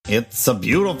It's a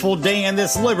beautiful day in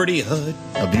this LibertyHood,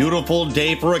 a beautiful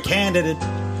day for a candidate.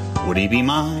 Would he be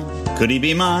mine? Could he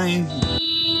be mine?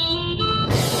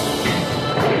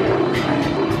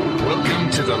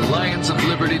 Welcome to the Lions of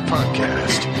Liberty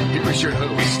podcast. Here is your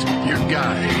host, your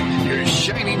guide, your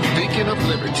shining beacon of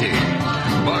liberty,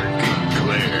 Marc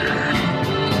Clair.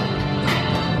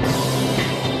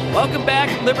 Welcome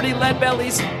back, Liberty Lead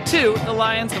Bellies, to the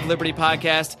Lions of Liberty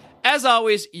podcast. As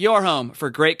always, your home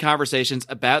for great conversations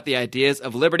about the ideas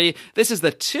of liberty. This is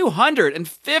the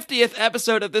 250th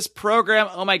episode of this program.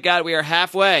 Oh my God, we are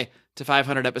halfway to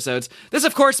 500 episodes. This,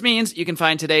 of course, means you can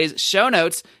find today's show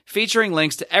notes featuring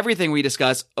links to everything we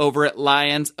discuss over at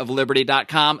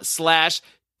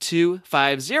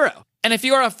lionsofliberty.com/250. And if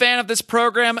you are a fan of this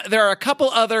program, there are a couple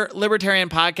other libertarian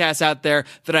podcasts out there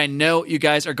that I know you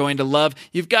guys are going to love.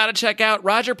 You've got to check out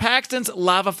Roger Paxton's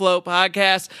Lava Flow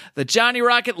podcast, the Johnny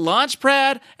Rocket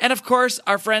Launchpad, and of course,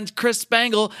 our friend Chris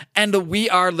Spangle and the We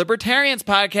Are Libertarians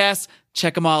podcast.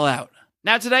 Check them all out.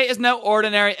 Now, today is no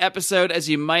ordinary episode, as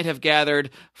you might have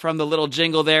gathered from the little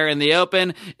jingle there in the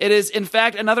open. It is, in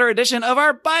fact, another edition of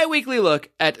our bi-weekly look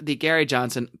at the Gary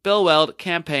Johnson, Bill Weld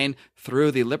campaign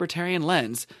through the libertarian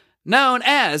lens, known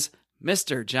as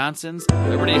Mr. Johnson's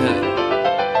LibertyHood.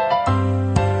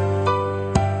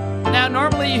 Now,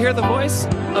 normally you hear the voice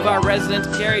of our resident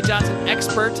Gary Johnson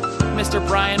expert, Mr.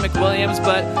 Brian McWilliams,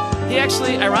 but he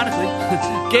actually, ironically,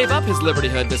 gave up his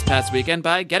LibertyHood this past weekend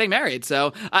by getting married.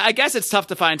 So I guess it's tough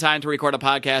to find time to record a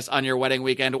podcast on your wedding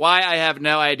weekend. Why, I have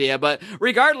no idea. But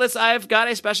regardless, I've got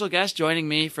a special guest joining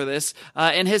me for this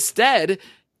in his stead.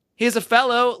 He is a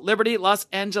fellow Liberty Los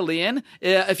Angelean.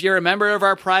 If you're a member of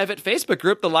our private Facebook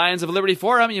group, the Lions of Liberty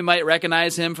Forum, you might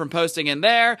recognize him from posting in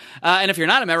there. And if you're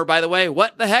not a member, by the way,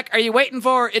 what the heck are you waiting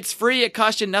for? It's free. It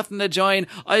costs you nothing to join.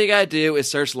 All you gotta do is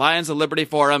search Lions of Liberty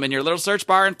Forum in your little search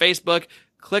bar on Facebook.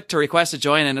 Click to request to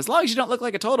join, and as long as you don't look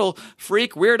like a total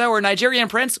freak, weirdo, or Nigerian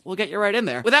prince, we'll get you right in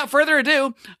there. Without further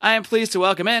ado, I am pleased to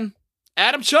welcome in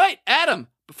Adam Choit. Adam,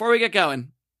 before we get going,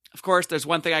 of course, there's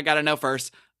one thing I gotta know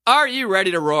first. Are you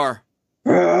ready to roar? I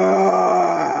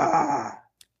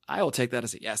will take that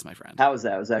as a yes, my friend. How was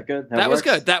that? Was that good? That was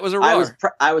good. That was a roar.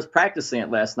 I was practicing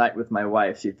it last night with my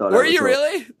wife. She thought Were you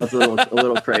really? It was a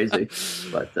little crazy,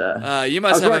 but you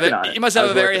must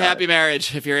have a very happy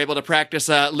marriage if you're able to practice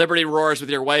liberty roars with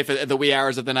your wife at the wee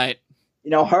hours of the night. You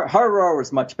know, her roar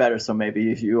was much better, so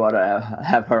maybe you ought to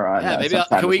have her on. Yeah, maybe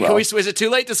can we? Is it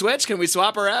too late to switch? Can we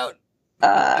swap her out?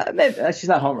 Maybe she's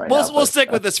not home right now. We'll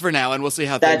stick with this for now, and we'll see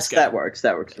how things go. That works.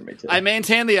 That works for me too. I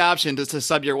maintain the option to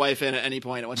sub your wife in at any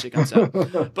point once she comes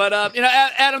out. But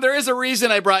Adam, there is a reason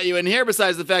I brought you in here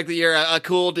besides the fact that you're a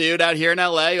cool dude out here in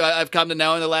LA. I've come to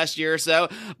know in the last year or so.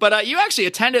 But you actually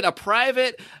attended a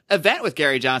private event with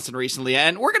Gary Johnson recently,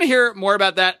 and we're going to hear more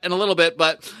about that in a little bit.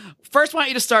 But first, I want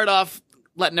you to start off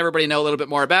letting everybody know a little bit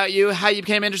more about you, how you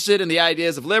became interested in the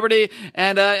ideas of liberty,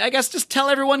 and I guess just tell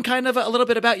everyone kind of a little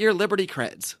bit about your liberty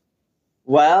creds.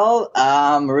 Well,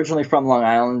 I'm originally from Long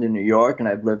Island in New York, and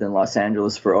I've lived in Los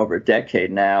Angeles for over a decade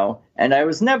now, and I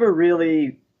was never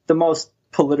really the most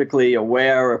politically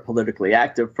aware or politically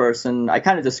active person. I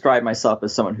kind of describe myself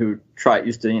as someone who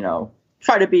used to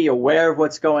try to be aware of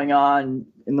what's going on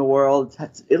in the world,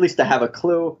 at least to have a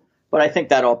clue. But I think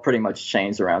that all pretty much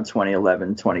changed around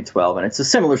 2011, 2012. And it's a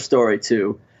similar story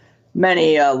to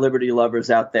many liberty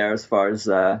lovers out there as far as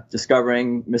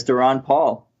discovering Mr. Ron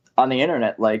Paul on the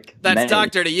internet. That's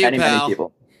doctor to you, many pal.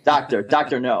 People.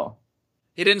 Doctor, no.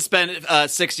 He didn't spend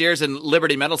 6 years in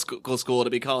Liberty Medical School to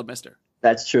be called Mr.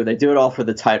 That's true. They do it all for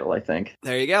the title, I think.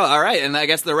 There you go. All right. And I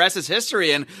guess the rest is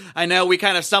history. And I know we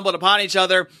kind of stumbled upon each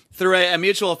other through a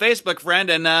mutual Facebook friend,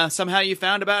 and somehow you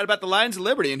found about the Lions of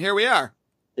Liberty, and here we are.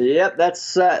 Yep,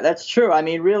 that's true. I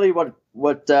mean, really,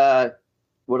 what I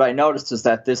noticed is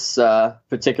that this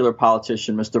particular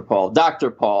politician, Mr. Paul,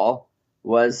 Dr. Paul,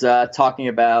 was talking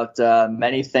about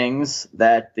many things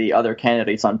that the other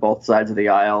candidates on both sides of the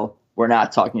aisle were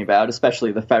not talking about,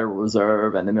 especially the Federal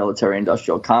Reserve and the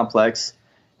military-industrial complex.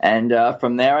 And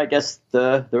from there, I guess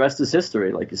the rest is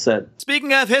history, like you said.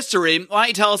 Speaking of history, why don't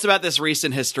you tell us about this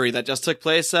recent history that just took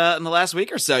place in the last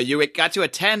week or so? You got to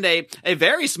attend a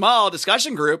very small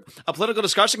discussion group, a political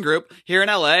discussion group here in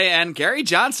LA, and Gary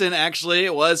Johnson actually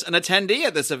was an attendee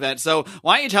at this event. So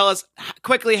why don't you tell us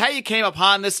quickly how you came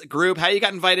upon this group, how you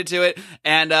got invited to it,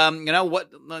 and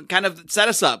what kind of set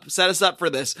us up for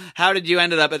this. How did you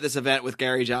ended up at this event with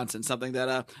Gary Johnson? Something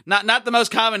that not the most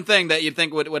common thing that you'd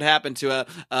think would happen to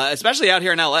especially out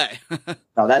here in LA.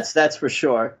 No, that's for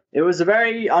sure. It was a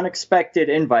very unexpected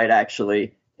invite,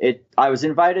 actually. I was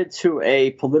invited to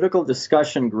a political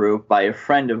discussion group by a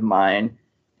friend of mine,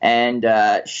 And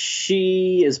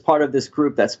she is part of this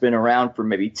group that's been around for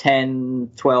maybe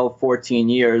 10, 12, 14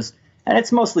 years. And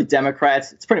it's mostly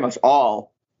Democrats. It's pretty much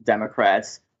all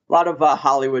Democrats. A lot of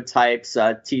Hollywood types,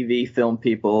 TV, film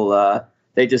people.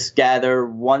 They just gather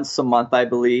once a month, I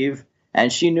believe.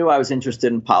 And she knew I was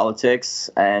interested in politics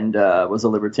and was a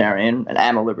libertarian, and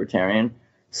am a libertarian.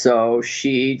 So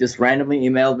she just randomly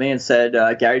emailed me and said,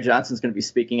 Gary Johnson's going to be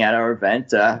speaking at our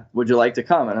event. Would you like to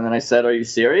come? And then I said, are you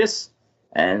serious?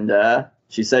 And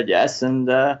she said yes,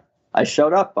 and I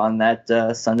showed up on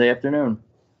that Sunday afternoon.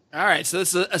 All right, so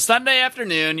this is a Sunday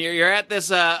afternoon. You're at this.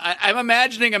 I'm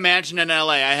imagining a mansion in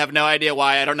L.A. I have no idea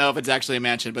why. I don't know if it's actually a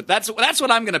mansion, but that's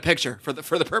what I'm going to picture for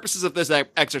the purposes of this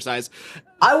exercise.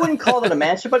 I wouldn't call it a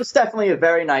mansion, but it's definitely a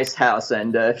very nice house.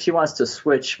 And if she wants to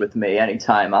switch with me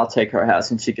anytime, I'll take her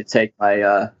house, and she could take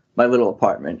my little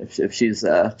apartment if she's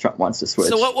wants to switch.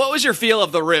 So what was your feel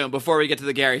of the room before we get to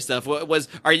the Gary stuff? Do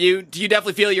you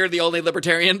definitely feel you're the only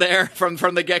libertarian there from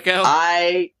the get-go?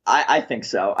 I think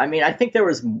so. I mean, I think there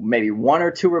was maybe one or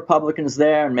two Republicans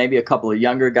there, and maybe a couple of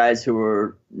younger guys who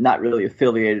were not really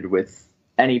affiliated with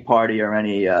any party or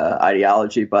any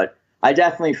ideology, but I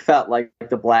definitely felt like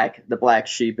the black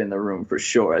sheep in the room for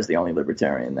sure, as the only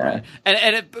libertarian there.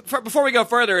 Right. Before we go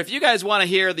further, if you guys want to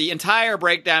hear the entire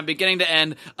breakdown, beginning to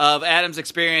end, of Adam's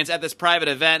experience at this private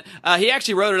event, he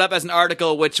actually wrote it up as an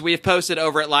article, which we've posted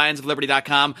over at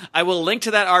lionsofliberty.com. I will link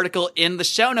to that article in the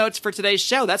show notes for today's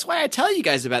show. That's why I tell you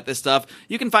guys about this stuff.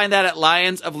 You can find that at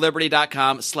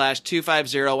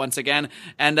lionsofliberty.com/250 once again.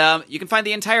 And you can find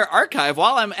the entire archive,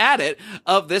 while I'm at it,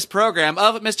 of this program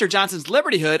of Mr. Johnson's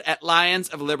LibertyHood at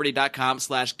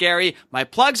lionsofliberty.com/Gary. My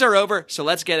plugs are over, so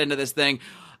let's get into this thing.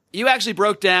 You actually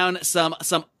broke down some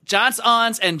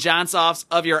JohnsONs and JohnsOFFs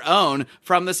of your own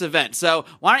from this event. So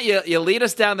why don't you lead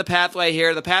us down the pathway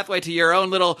here, the pathway to your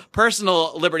own little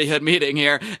personal LibertyHood meeting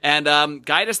here, and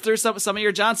guide us through some of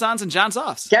your JohnsONs and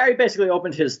JohnsOFFs. Gary basically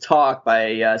opened his talk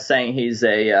by saying he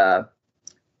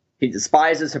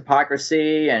despises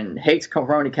hypocrisy and hates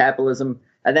crony capitalism.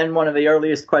 And then one of the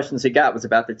earliest questions he got was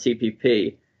about the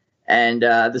TPP. And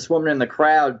this woman in the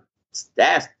crowd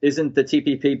asked, isn't the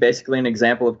TPP basically an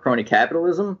example of crony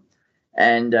capitalism?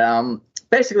 And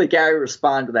basically Gary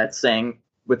responded to that saying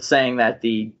that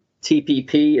the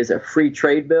TPP is a free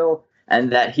trade bill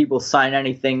and that he will sign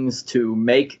anything to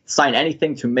make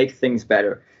things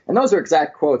better. And those are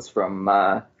exact quotes from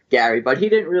Gary, but he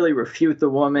didn't really refute the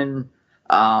woman.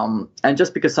 And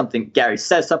just because Gary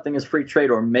says something is free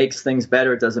trade or makes things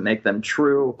better, it doesn't make them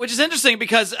true. Which is interesting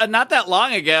because not that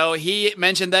long ago, he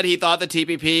mentioned that he thought the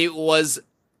TPP was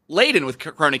laden with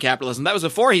crony capitalism. That was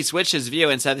before he switched his view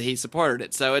and said that he supported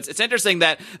it. So it's interesting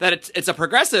that it's a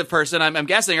progressive person, I'm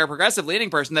guessing, or a progressive leaning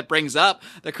person that brings up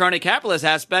the crony capitalist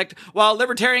aspect, while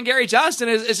libertarian Gary Johnson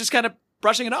is just kind of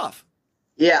brushing it off.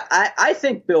 Yeah, I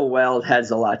think Bill Weld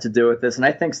has a lot to do with this, and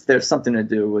I think there's something to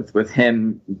do with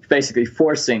him basically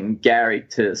forcing Gary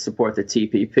to support the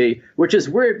TPP, which is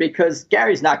weird because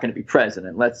Gary's not going to be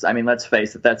president. Let's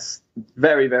face it, that's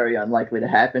very, very unlikely to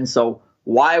happen. So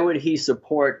why would he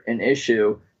support an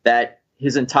issue that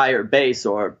his entire base,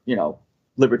 or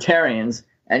libertarians,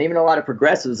 and even a lot of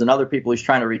progressives and other people he's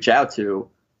trying to reach out to,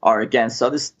 are against? So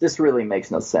this really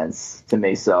makes no sense to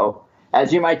me. So,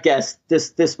 as you might guess,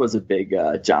 this was a big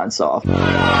JohnsOFF.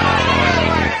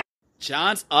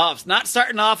 JohnsOFF, not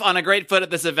starting off on a great foot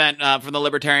at this event from the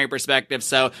libertarian perspective.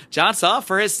 So JohnsOFF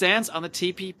for his stance on the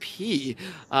TPP,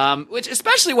 which,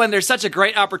 especially when there's such a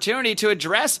great opportunity to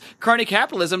address crony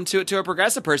capitalism to a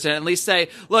progressive person, and at least say,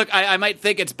 look, I might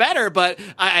think it's better, but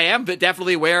I am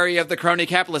definitely wary of the crony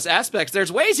capitalist aspects.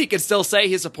 There's ways he could still say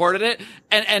he supported it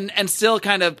and still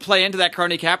kind of play into that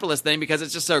crony capitalist thing, because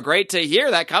it's just so great to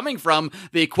hear that coming from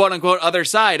the quote unquote other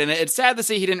side. And it's sad to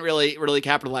see he didn't really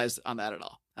capitalize on that at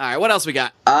all. All right, what else we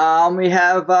got? We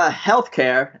have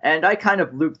healthcare, and I kind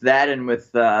of looped that in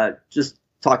with just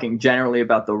talking generally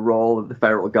about the role of the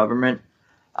federal government.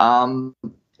 It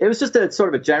was just a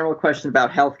sort of a general question about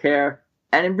healthcare,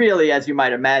 and really, as you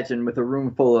might imagine, with a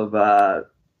room full of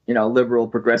liberal,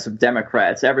 progressive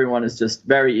Democrats, everyone is just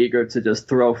very eager to just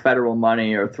throw federal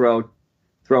money or throw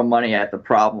money at the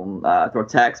problem, throw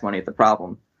tax money at the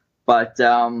problem. But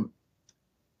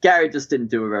Gary just didn't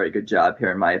do a very good job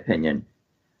here, in my opinion.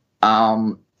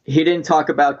 He didn't talk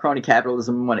about crony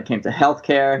capitalism when it came to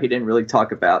healthcare. He didn't really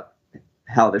talk about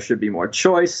how there should be more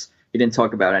choice. He didn't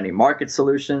talk about any market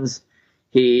solutions.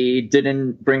 He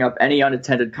didn't bring up any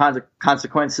unintended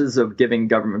consequences of giving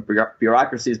government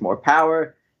bureaucracies more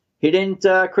power. He didn't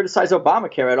criticize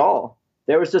Obamacare at all.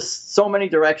 There was just so many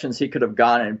directions he could have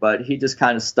gone in, but he just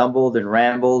kind of stumbled and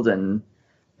rambled and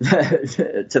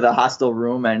to the hostile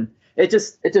room, and it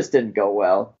just didn't go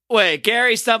well. Wait,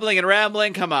 Gary stumbling and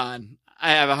rambling? Come on.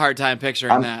 I have a hard time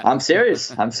picturing that. I'm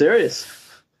serious. I'm serious.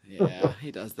 Yeah,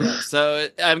 he does that. So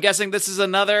I'm guessing this is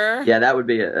another... Yeah, that would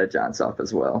be a JohnsOFF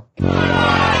as well.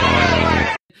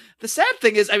 The sad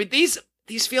thing is, I mean, these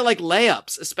feel like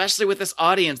layups, especially with this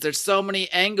audience. There's so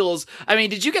many angles. I mean,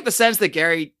 did you get the sense that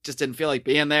Gary just didn't feel like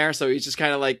being there, so he's just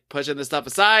kind of like pushing this stuff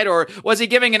aside, or was he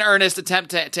giving an earnest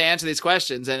attempt to answer these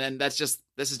questions, and this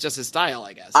is just his style,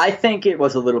 I guess? I think it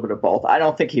was a little bit of both. I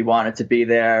don't think he wanted to be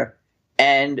there.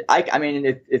 And I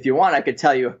mean, if you want, I could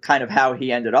tell you kind of how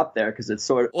he ended up there, because it's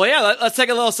sort of... Well, yeah, let's take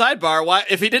a little sidebar. Why,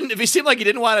 if he seemed like he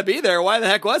didn't want to be there, why the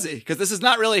heck was he? Because this is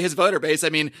not really his voter base. I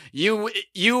mean, you,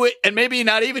 and maybe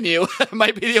not even you,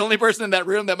 might be the only person in that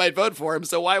room that might vote for him.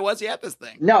 So why was he at this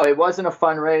thing? No, it wasn't a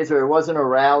fundraiser. It wasn't a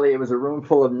rally. It was a room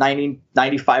full of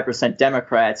 95%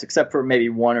 Democrats, except for maybe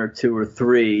one or two or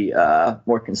three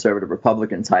more conservative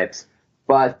Republican types.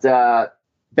 But...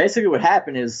 basically what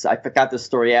happened is, I got this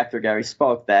story after Gary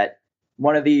spoke, that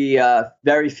one of the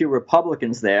very few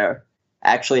Republicans there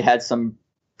actually had some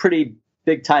pretty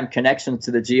big-time connections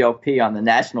to the GOP on the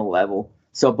national level.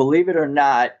 So believe it or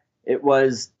not, it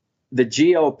was the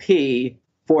GOP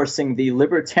forcing the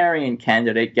Libertarian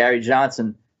candidate, Gary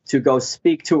Johnson, to go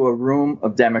speak to a room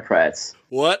of Democrats.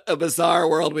 What a bizarre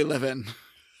world we live in.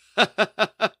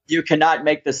 You cannot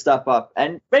make this stuff up.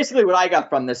 And basically what I got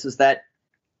from this is that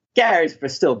Gary's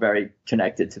still very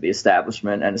connected to the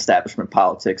establishment and establishment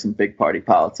politics and big party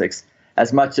politics,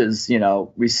 as much as,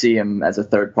 we see him as a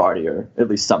third party, or at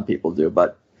least some people do.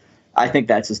 But I think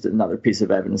that's just another piece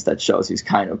of evidence that shows he's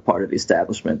kind of part of the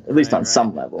establishment, at least on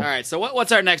some level. All right. So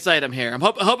what's our next item here? I'm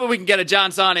hoping we can get a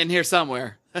JohnsON in here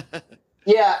somewhere.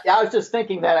 Yeah, I was just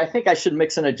thinking that I think I should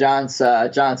mix in a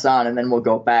JohnsON, and then we'll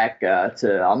go back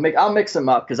I'll mix them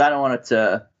up, because I don't want it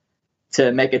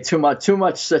to make it too many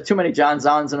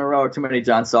JohnsONs in a row or too many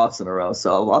JohnsOFFs in a row.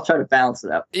 So I'll try to balance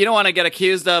it out. You don't want to get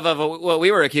accused of what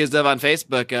we were accused of on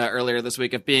Facebook earlier this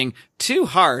week, of being too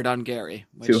hard on Gary.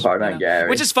 Gary.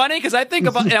 Which is funny, because I think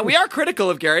about, we are critical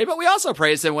of Gary, but we also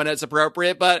praise him when it's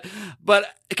appropriate. But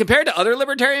compared to other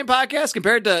libertarian podcasts,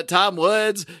 compared to Tom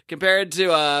Woods, compared to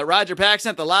Roger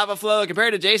Paxson at the Lava Flow,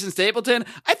 compared to Jason Stapleton,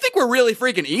 I think we're really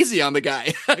freaking easy on the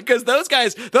guy, because those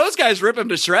guys rip him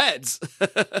to shreds.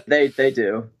 They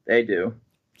do.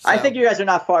 So. I think you guys are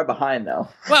not far behind, though.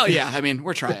 Well, yeah, I mean,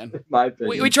 we're trying. My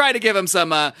opinion. We try to give him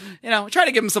some, try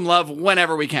to give him some love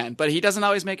whenever we can, but he doesn't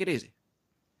always make it easy.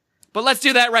 But let's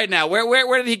do that right now.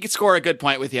 Where did he score a good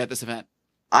point with you at this event?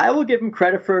 I will give him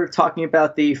credit for talking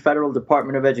about the Federal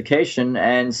Department of Education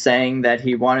and saying that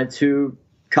he wanted to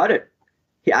cut it.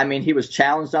 He was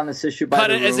challenged on this issue by cut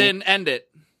the it room. As in end it.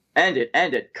 End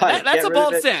it. Cut it. That's a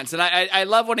bold stance, and I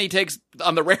love when he takes,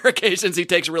 on the rare occasions, he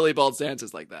takes really bold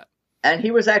stances like that. And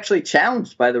he was actually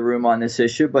challenged by the room on this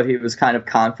issue, but he was kind of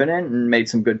confident and made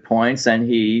some good points. And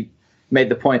he made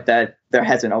the point that there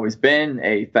hasn't always been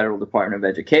a Federal Department of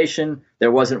Education.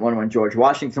 There wasn't one when George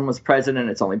Washington was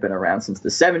president. It's only been around since the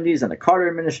 70s and the Carter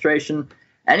administration.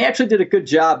 And he actually did a good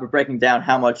job of breaking down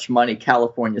how much money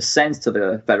California sends to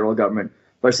the federal government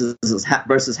versus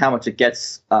how much it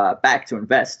gets back to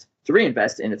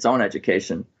reinvest in its own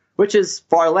education, which is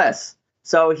far less.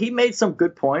 So he made some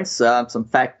good points, some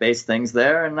fact-based things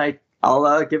there, and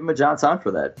I'll give him a JohnsON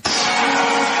for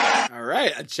that. All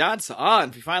right, a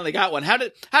JohnsON. We finally got one. How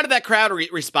did that crowd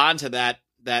respond to that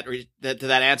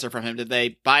answer from him? Did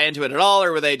they buy into it at all,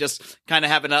 or were they just kind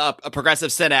of having a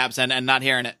progressive synapse and not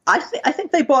hearing it? I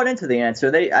think they bought into the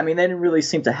answer. They didn't really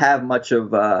seem to have much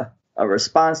of a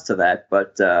response to that,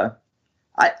 but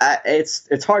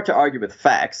it's hard to argue with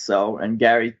facts. So, and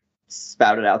Gary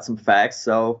spouted out some facts,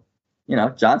 so.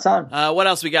 JohnsON. What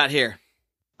else we got here?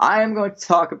 I am going to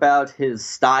talk about his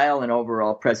style and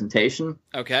overall presentation.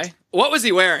 Okay. What was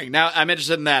he wearing? Now, I'm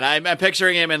interested in that. I'm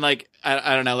picturing him in, I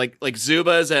don't know, like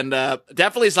Zubas and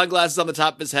definitely sunglasses on the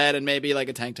top of his head and maybe like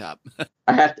a tank top.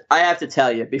 I have to tell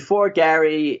you, before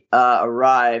Gary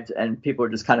arrived and people were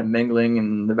just kind of mingling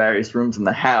in the various rooms in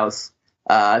the house,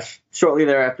 shortly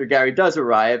thereafter, Gary does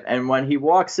arrive. And when he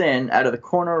walks in, out of the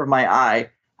corner of my eye,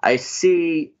 I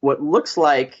see what looks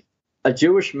like a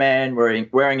Jewish man wearing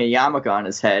a yarmulke on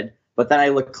his head, but then I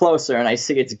look closer and I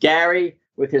see it's Gary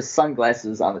with his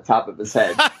sunglasses on the top of his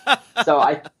head. So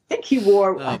I think he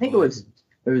wore, it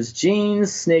was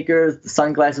jeans, sneakers, the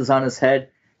sunglasses on his head,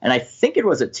 and I think it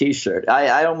was a T-shirt.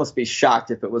 I'd almost be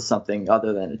shocked if it was something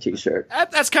other than a T-shirt.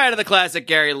 That's kind of the classic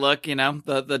Gary look,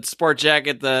 the sport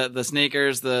jacket, the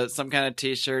sneakers, some kind of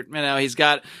T-shirt. He's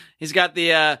got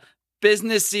the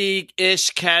businessy-ish,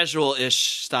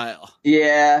 casual-ish style.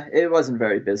 Yeah, it wasn't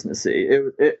very businessy.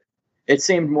 it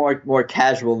seemed more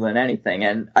casual than anything.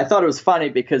 And I thought it was funny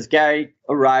because Gary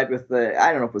arrived with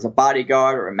I don't know if it was a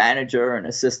bodyguard or a manager or an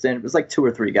assistant. It was like 2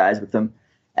 or 3 guys with him.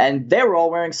 And they were all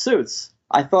wearing suits.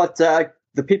 I thought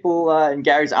the people in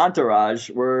Gary's entourage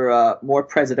were more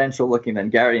presidential looking than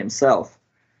Gary himself.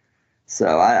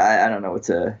 So I don't know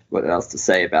what else to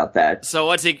say about that. So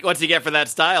what's he get for that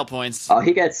style points? Oh,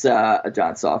 he gets a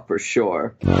JohnsOFF for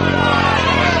sure.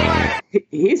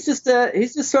 He's just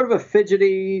sort of a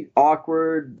fidgety,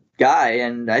 awkward guy,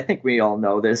 and I think we all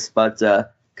know this. But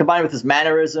combined with his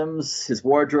mannerisms, his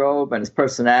wardrobe, and his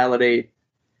personality,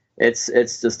 it's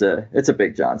a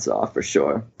big JohnsOFF for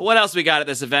sure. What else we got at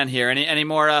this event here? Any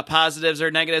more positives or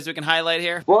negatives we can highlight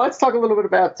here? Well, let's talk a little bit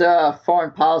about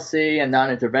foreign policy and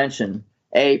non-intervention.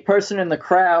 A person in the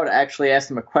crowd actually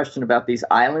asked him a question about these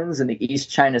islands in the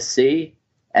East China Sea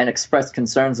and expressed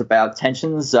concerns about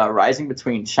tensions rising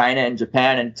between China and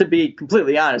Japan. And to be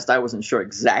completely honest, I wasn't sure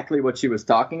exactly what she was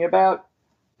talking about,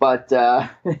 but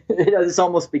this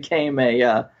almost became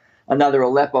another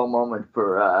Aleppo moment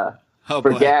for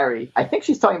Gary. I think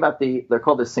she's talking about they're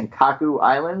called the Senkaku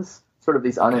Islands, sort of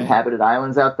these uninhabited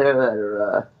islands out there that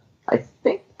are, I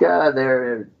think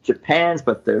they're Japan's,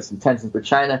 but there's some tensions with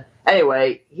China.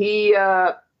 Anyway, he,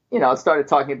 started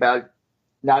talking about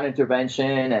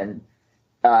non-intervention and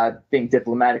being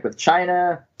diplomatic with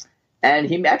China. And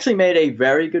he actually made a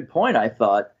very good point, I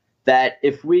thought, that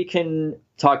if we can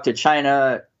talk to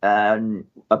China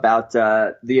about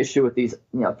the issue with these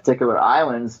particular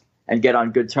islands and get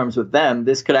on good terms with them,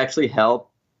 this could actually help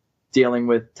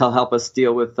us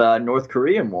deal with North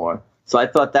Korea more. So I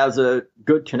thought that was a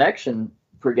good connection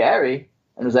for Gary,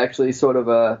 and it was actually sort of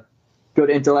a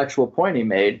good intellectual point he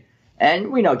made.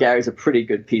 And we know Gary's a pretty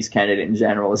good peace candidate in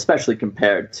general, especially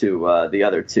compared to the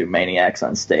other 2 maniacs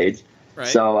on stage. Right.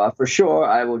 So for sure,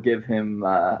 I will give him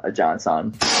a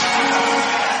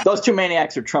JohnsON. Those 2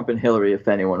 maniacs are Trump and Hillary, if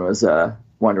anyone was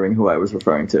wondering who I was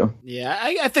referring to. Yeah,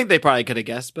 I think they probably could have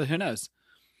guessed, but who knows?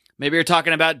 Maybe you're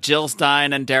talking about Jill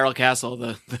Stein and Darrell Castle,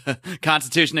 the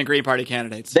Constitution and Green Party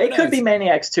candidates. They could be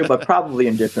maniacs too, but probably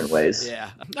in different ways.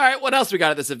 Yeah. All right, what else we got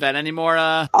at this event? Any more?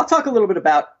 I'll talk a little bit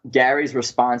about Gary's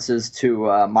responses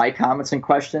to my comments and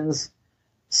questions.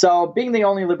 So being the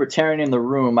only libertarian in the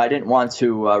room, I didn't want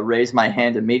to raise my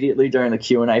hand immediately during the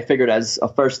Q&A. I figured as a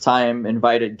first-time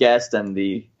invited guest and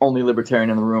the only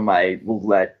libertarian in the room, I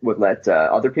would let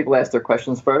other people ask their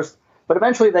questions first. But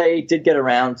eventually they did get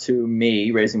around to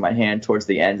me raising my hand towards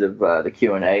the end of the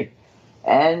Q&A.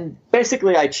 And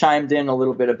basically I chimed in a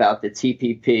little bit about the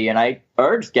TPP, and I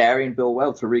urged Gary and Bill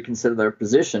Weld to reconsider their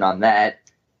position on that.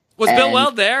 Was Bill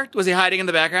Weld there? Was he hiding in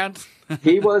the background?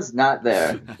 He was not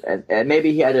there. And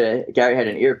maybe Gary had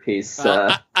an earpiece.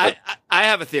 I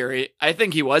have a theory. I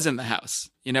think he was in the house.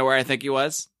 You know where I think he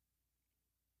was?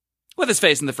 With his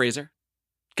face in the freezer.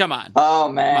 Come on. Oh,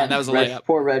 man. Come on, that was a layup.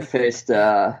 Poor red-faced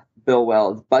Bill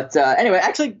Weld. But anyway,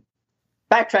 actually,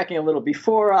 backtracking a little,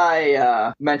 before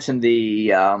I mention the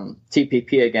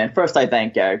TPP again, first I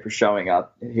thank Gary for showing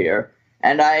up here.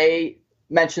 And I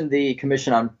mentioned the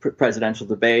Commission on Presidential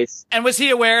Debates. And was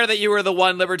he aware that you were the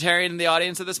one libertarian in the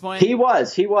audience at this point? He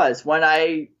was. When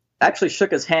I actually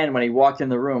shook his hand when he walked in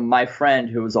the room, my friend,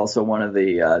 who was also one of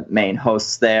the main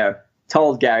hosts there,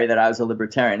 told Gary that I was a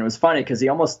libertarian. It was funny because he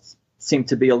almost seemed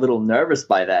to be a little nervous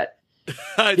by that.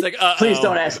 He's like, please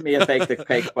don't ask me a bake the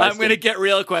cake question. I'm going to get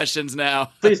real questions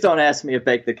now. Please don't ask me a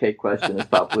bake the cake question is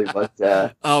probably what.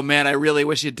 Oh man, I really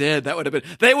wish you did. That would have been.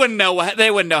 They wouldn't know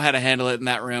how to handle it in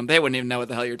that room. They wouldn't even know what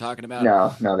the hell you're talking about.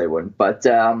 No, they wouldn't. But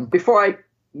before I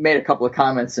made a couple of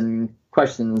comments and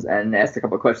questions and asked a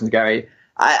couple of questions, Gary,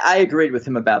 I agreed with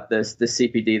him about the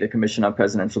CPD, the Commission on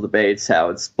Presidential Debates, how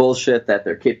it's bullshit that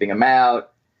they're keeping him out.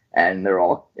 And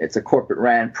it's a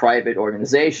corporate-ran private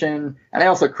organization. And I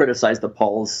also criticized the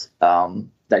polls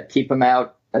that keep them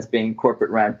out as being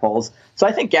corporate-ran polls. So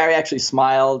I think Gary actually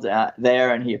smiled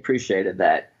there, and he appreciated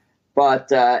that.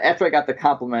 But after I got the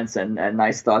compliments and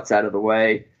nice thoughts out of the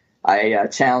way, I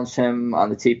challenged him on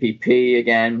the TPP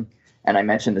again, and I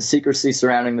mentioned the secrecy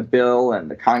surrounding the bill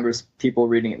and the Congress people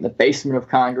reading it in the basement of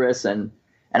Congress. And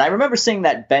I remember seeing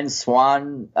that Ben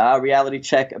Swan reality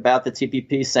check about the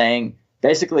TPP saying,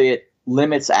 basically, it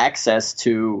limits access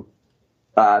to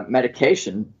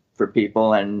medication for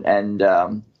people, and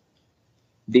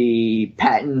the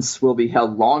patents will be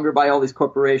held longer by all these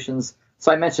corporations.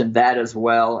 So I mentioned that as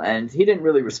well, and he didn't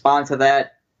really respond to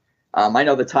that. I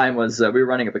know the time was we were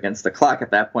running up against the clock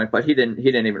at that point, but he didn't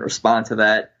even respond to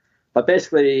that. But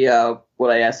basically,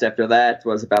 what I asked after that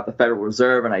was about the Federal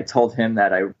Reserve, and I told him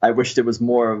that I wished it was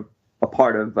more of a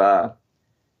part of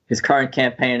his current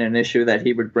campaign, an issue that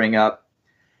he would bring up.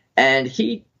 And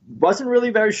he wasn't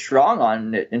really very strong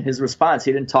on it in his response.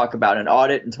 He didn't talk about an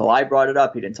audit until I brought it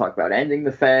up. He didn't talk about ending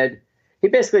the Fed. He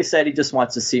basically said he just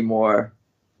wants to see more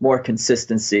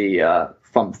consistency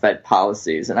from Fed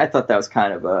policies. And I thought that was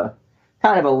kind of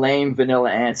a lame vanilla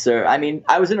answer. I mean,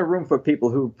 I was in a room for people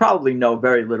who probably know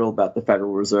very little about the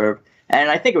Federal Reserve. And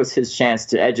I think it was his chance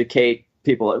to educate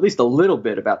people at least a little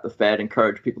bit about the Fed,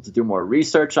 encourage people to do more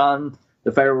research on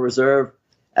the Federal Reserve,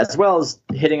 as well as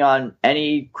hitting on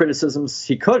any criticisms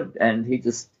he could. And he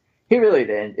really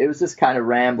didn't. It was just kind of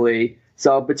rambly.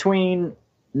 So between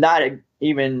not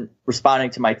even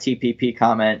responding to my TPP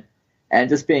comment and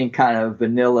just being kind of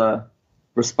vanilla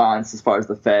response as far as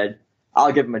the Fed,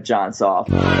 I'll give him a JohnsOFF.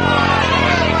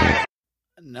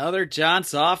 Another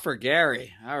JohnsOFF for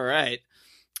Gary. All right.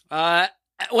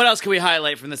 What else can we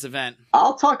highlight from this event?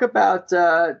 I'll talk about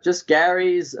just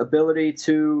Gary's ability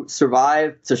to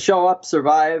survive, to show up,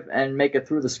 survive, and make it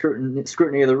through the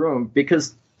scrutiny of the room.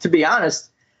 Because, to be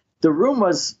honest, the room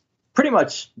was pretty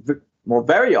much, well,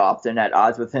 very often at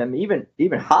odds with him,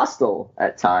 even hostile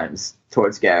at times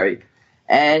towards Gary.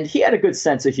 And he had a good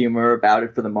sense of humor about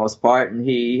it for the most part, and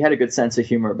he had a good sense of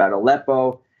humor about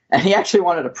Aleppo. And he actually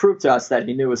wanted to prove to us that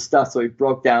he knew his stuff, so he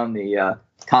broke down the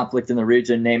conflict in the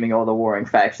region, naming all the warring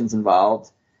factions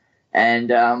involved.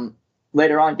 And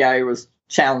later on, Gary was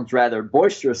challenged rather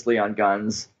boisterously on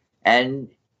guns, and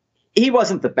he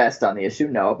wasn't the best on the issue,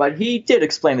 no, but he did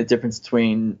explain the difference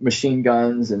between machine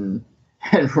guns and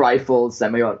rifles,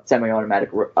 semi-automatic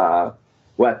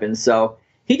weapons. So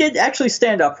he did actually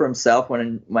stand up for himself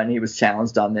when he was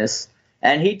challenged on this,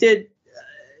 and he did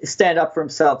stand up for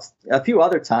himself a few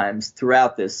other times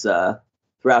throughout his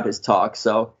talk.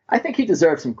 So I think he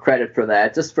deserves some credit for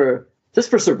that, just for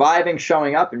surviving,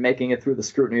 showing up, and making it through the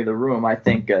scrutiny of the room. I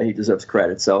think he deserves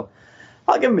credit. So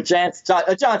I'll give him a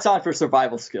JohnsON for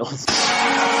survival skills.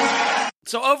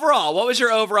 So overall, what was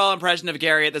your overall impression of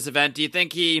Gary at this event? Do you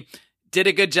think he did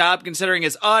a good job considering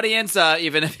his audience,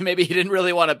 even if maybe he didn't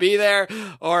really want to be there?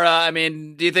 Or,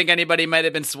 do you think anybody might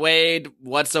have been swayed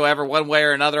whatsoever, one way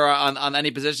or another, on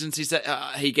any positions he said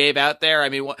he gave out there? I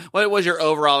mean, what was your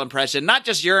overall impression? Not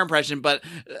just your impression, but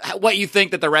what you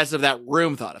think that the rest of that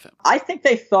room thought of him. I think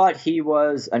they thought he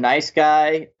was a nice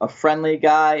guy, a friendly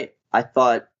guy. I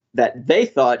thought that they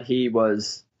thought he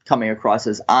was coming across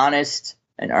as honest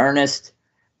and earnest,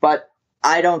 but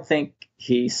I don't think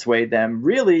he swayed them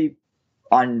really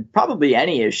on probably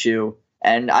any issue,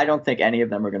 and I don't think any of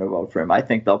them are going to vote for him. I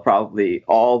think they'll probably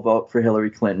all vote for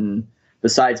Hillary Clinton,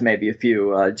 besides maybe a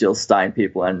few Jill Stein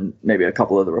people and maybe a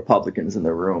couple of the Republicans in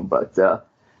the room. But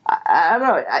I don't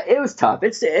know. It was tough.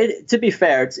 To be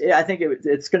fair, I think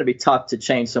it's going to be tough to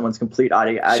change someone's complete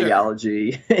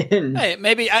ideology. Sure.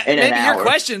 Maybe your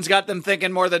questions got them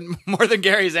thinking more than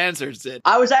Gary's answers did.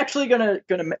 I was actually going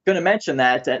to mention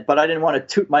that, but I didn't want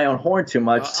to toot my own horn too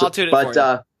much. I'll toot it for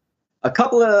you.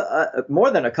 More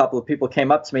than a couple of people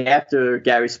came up to me after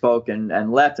Gary spoke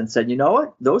and left and said, you know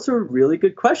what, those are really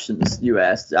good questions you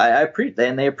asked.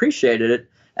 And they appreciated it,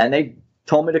 and they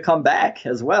told me to come back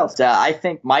as well. So I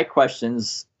think my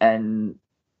questions, and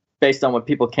based on what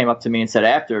people came up to me and said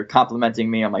after, complimenting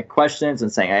me on my questions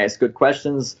and saying I asked good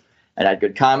questions and had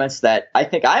good comments, that I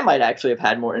think I might actually have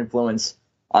had more influence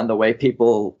on the way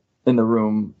people in the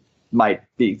room might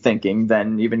be thinking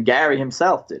than even Gary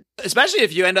himself did. Especially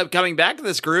if you end up coming back to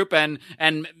this group and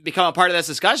become a part of this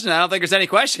discussion. I don't think there's any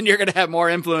question you're going to have more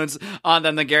influence on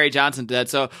them than Gary Johnson did.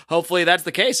 So hopefully that's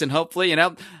the case. And hopefully,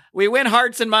 we win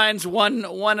hearts and minds one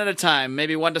at a time,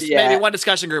 maybe one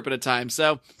discussion group at a time.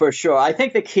 So for sure. I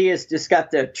think the key is just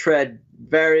got to tread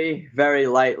very, very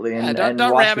lightly and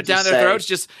don't ram it down their throats.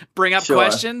 Just bring up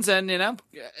questions and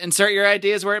insert your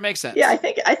ideas where it makes sense. Yeah, I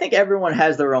think everyone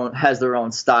has their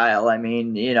own style. I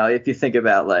mean, if you think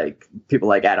about like people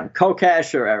like Adam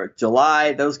Kokesh or Eric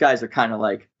July, those guys are kind of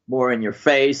like more in your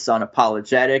face,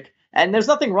 unapologetic, and there's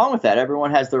nothing wrong with that.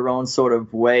 Everyone has their own sort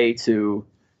of way to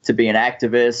be an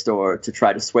activist or to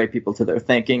try to sway people to their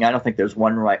thinking. I don't think there's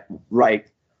one right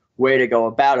way to go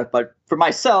about it. But for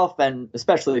myself, and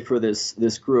especially for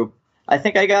this group, I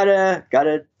think I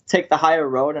gotta take the higher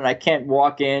road, and I can't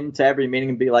walk into every meeting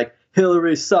and be like,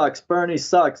 Hillary sucks, Bernie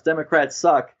sucks, Democrats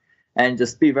suck, and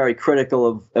just be very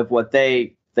critical of what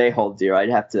they hold dear. I'd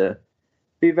have to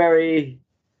be very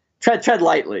tread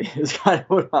lightly is kind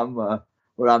of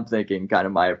what I'm thinking, kind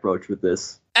of my approach with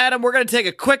this. Adam, we're going to take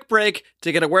a quick break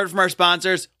to get a word from our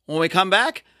sponsors. When we come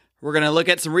back, We're going to look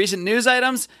at some recent news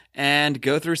items and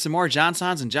go through some more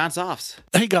JohnsONs and JohnsOFFs.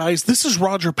 Hey guys, this is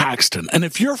Roger Paxton, and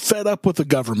if you're fed up with the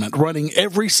government running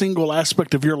every single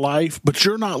aspect of your life, but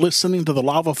you're not listening to the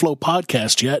Lava Flow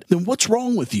podcast yet, then what's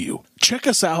wrong with you? Check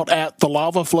us out at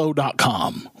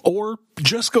thelavaflow.com, or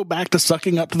just go back to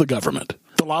sucking up to the government.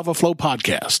 The Lava Flow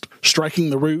podcast,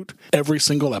 striking the root every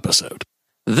single episode.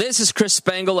 This is Chris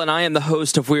Spangle, and I am the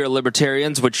host of We Are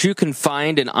Libertarians, which you can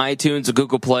find in iTunes,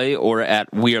 Google Play, or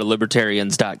at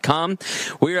wearelibertarians.com.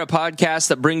 We are a podcast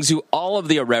that brings you all of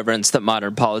the irreverence that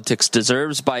modern politics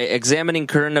deserves by examining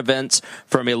current events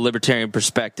from a libertarian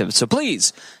perspective. So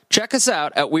please, check us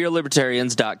out at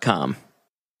wearelibertarians.com.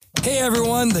 Hey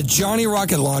everyone, the Johnny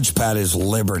Rocket Launchpad is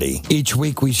Liberty. Each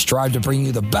week we strive to bring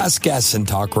you the best guests in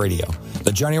talk radio.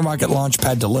 The Johnny Rocket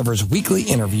Launchpad delivers weekly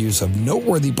interviews of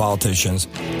noteworthy politicians,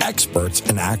 experts,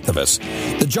 and activists.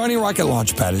 The Johnny Rocket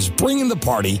Launchpad is bringing the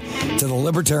party to the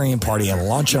Libertarian Party and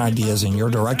launching ideas in your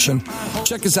direction.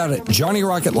 Check us out at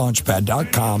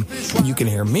JohnnyRocketLaunchpad.com, and you can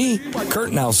hear me,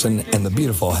 Kurt Nelson, and the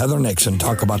beautiful Heather Nixon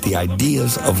talk about the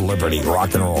ideas of liberty,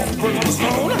 rock and roll.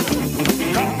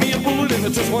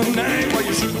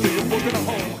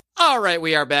 All right,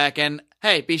 we are back, and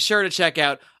hey, be sure to check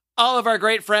out all of our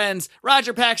great friends,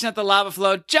 Roger Paxton at the Lava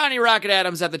Flow, Johnny Rocket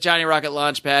Adams at the Johnny Rocket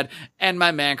Launchpad, and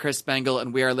my man Chris Spangle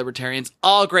and We Are Libertarians.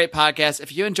 All great podcasts.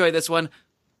 If you enjoy this one,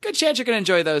 good chance you're going to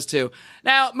enjoy those too.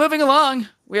 Now, moving along,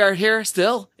 we are here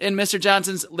still in Mr.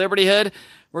 Johnson's Liberty Hood.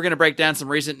 We're going to break down some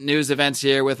recent news events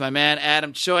here with my man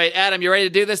Adam Choit. Adam, you ready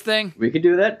to do this thing? We can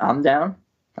do that. I'm down.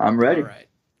 I'm ready. All right.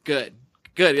 Good.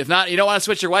 If not, you don't want to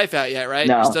switch your wife out yet, right?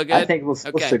 No, You're still good? I think we'll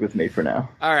stick with me for now.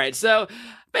 All right, so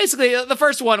basically, the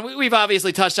first one, we've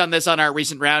obviously touched on this on our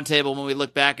recent roundtable when we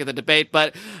look back at the debate,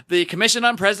 but the Commission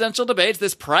on Presidential Debates,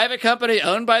 this private company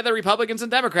owned by the Republicans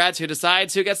and Democrats who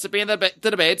decides who gets to be in the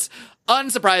debates,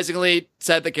 unsurprisingly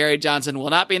said that Gary Johnson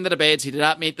will not be in the debates. He did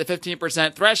not meet the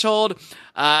 15% threshold.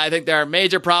 I think there are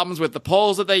major problems with the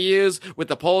polls that they use, with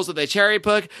the polls that they cherry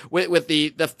pick, with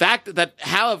the fact that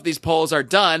how these polls are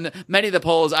done. Many of the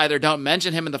polls either don't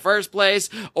mention him in the first place,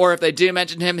 or if they do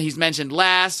mention him, he's mentioned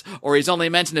last, or he's only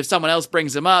mentioned if someone else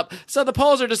brings him up. So the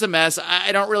polls are just a mess.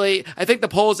 I think the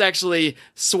polls actually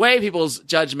sway people's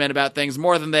judgment about things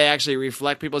more than they actually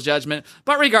reflect people's judgment.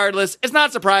 But regardless, it's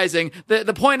not surprising.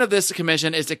 The point of this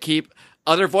commission is to keep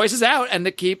other voices out and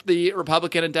to keep the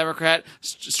Republican and Democrat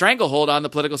stranglehold on the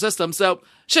political system. So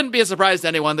shouldn't be a surprise to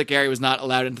anyone that Gary was not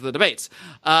allowed into the debates.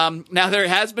 Now there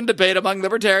has been debate among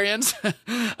libertarians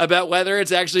about whether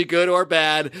it's actually good or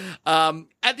bad.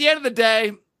 At the end of the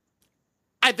day,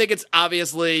 I think it's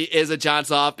obviously is a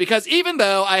JohnsOFF, because even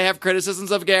though I have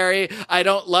criticisms of Gary, I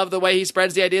don't love the way he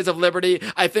spreads the ideas of liberty.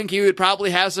 I think he would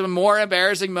probably have some more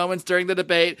embarrassing moments during the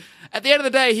debate. At the end of the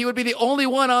day, he would be the only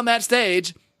one on that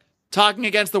stage talking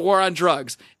against the war on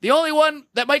drugs. The only one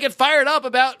that might get fired up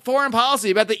about foreign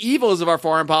policy, about the evils of our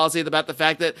foreign policy, about the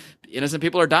fact that innocent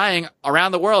people are dying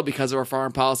around the world because of our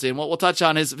foreign policy. And we'll touch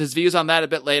on his views on that a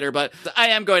bit later. But I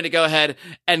am going to go ahead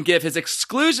and give his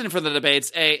exclusion from the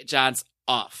debates a JohnsOFF.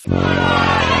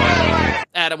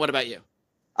 Adam, what about you?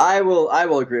 I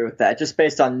will agree with that. Just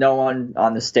based on no one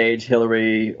on the stage,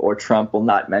 Hillary or Trump, will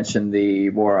not mention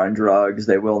the war on drugs.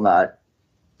 They will not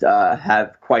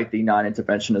have quite the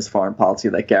non-interventionist foreign policy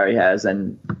that Gary has,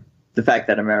 and the fact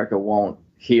that America won't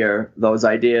hear those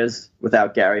ideas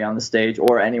without Gary on the stage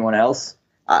or anyone else,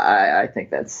 I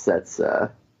think that's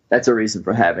a reason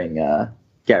for having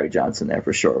Gary Johnson there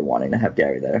for sure, wanting to have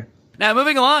Gary there. Now,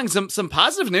 moving along, some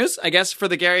positive news, I guess, for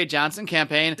the Gary Johnson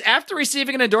campaign. After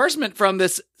receiving an endorsement from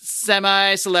this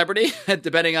semi-celebrity,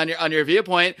 depending on your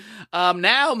viewpoint,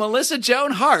 now Melissa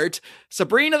Joan Hart,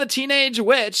 Sabrina the Teenage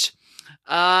Witch,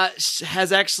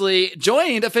 has actually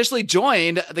officially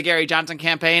joined the Gary Johnson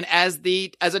campaign as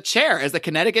the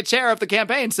Connecticut chair of the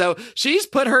campaign. So she's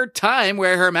put her time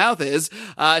where her mouth is.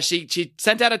 She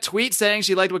sent out a tweet saying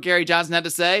she liked what Gary Johnson had to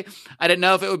say. I didn't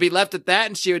know if it would be left at that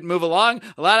and she would move along.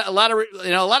 A lot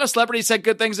of celebrities said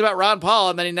good things about Ron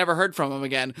Paul and then he never heard from him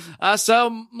again.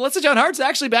 So Melissa Joan Hart's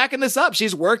actually backing this up.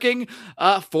 She's working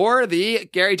for the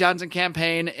Gary Johnson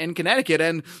campaign in Connecticut.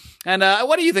 And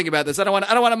what do you think about this? I don't want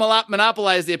to monopolize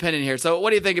the opinion here. So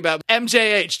what do you think about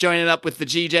MJH joining up with the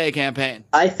GJ campaign?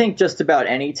 I think just about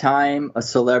any time a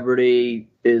celebrity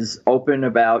is open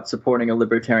about supporting a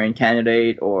libertarian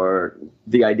candidate or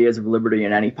the ideas of liberty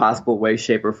in any possible way,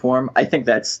 shape, or form, I think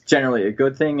that's generally a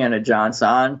good thing and a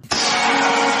JohnsON.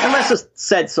 Unless a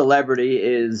said celebrity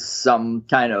is some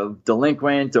kind of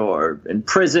delinquent or in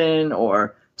prison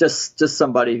or just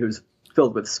somebody who's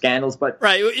filled with scandals. But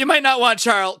right, you might not want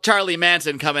Charlie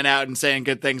Manson coming out and saying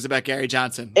good things about Gary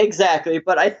Johnson. Exactly,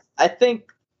 but I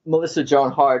think Melissa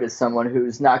Joan Hart is someone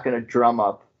who's not going to drum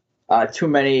up too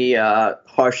many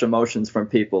harsh emotions from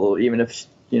people, even if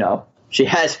she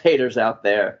has haters out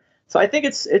there. So I think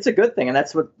it's a good thing, and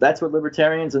that's what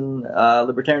libertarians and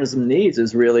libertarianism needs,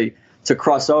 is really to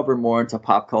cross over more into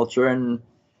pop culture and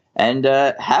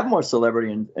have more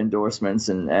celebrity endorsements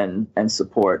and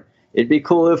support. It'd be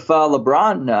cool if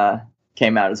LeBron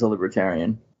came out as a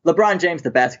libertarian. LeBron James,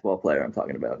 the basketball player I'm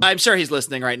talking about. I'm sure he's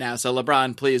listening right now. So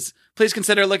LeBron, please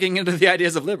consider looking into the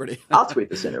ideas of liberty. I'll tweet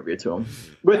this interview to him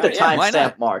with the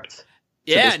timestamp marked.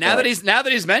 Yeah, now that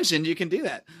he's mentioned, you can do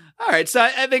that. All right, so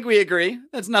I think we agree.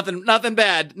 That's nothing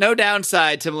bad. No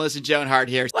downside to Melissa Joan Hart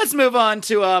here. Let's move on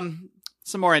to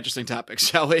some more interesting topics,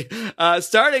 shall we?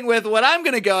 Starting with what I'm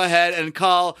going to go ahead and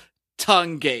call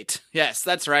Tonguegate. Yes,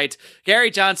 that's right.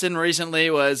 Gary Johnson recently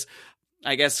was,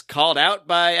 I guess, called out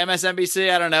by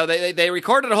MSNBC. I don't know. They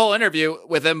recorded a whole interview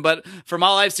with him, but from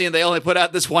all I've seen, they only put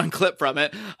out this one clip from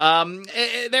it.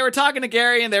 They were talking to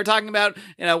Gary, and they were talking about,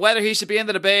 whether he should be in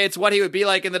the debates, what he would be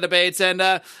like in the debates, and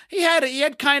he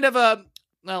had kind of a,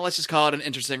 well, let's just call it an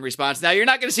interesting response. Now, you're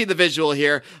not going to see the visual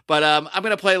here, but I'm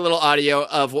going to play a little audio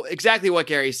of exactly what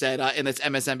Gary said in this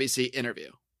MSNBC interview.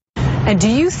 And do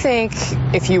you think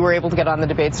if you were able to get on the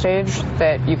debate stage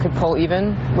that you could pull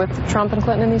even with Trump and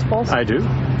Clinton in these polls? I do.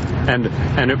 And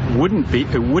it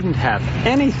wouldn't have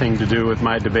anything to do with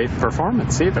my debate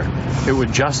performance either. It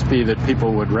would just be that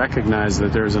people would recognize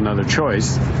that there's another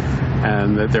choice,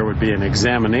 and that there would be an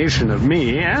examination of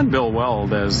me and Bill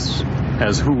Weld as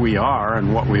who we are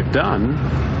and what we've done,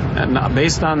 and not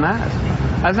based on that.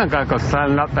 I think I could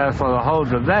stand up there for the whole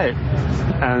debate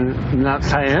and not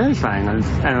say anything, and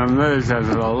emerge as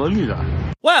a leader.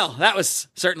 Well, that was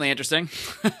certainly interesting.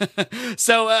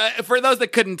 So for those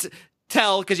that couldn't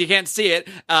tell, because you can't see it,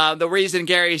 the reason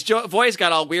Gary's voice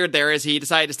got all weird there is he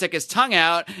decided to stick his tongue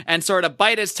out and sort of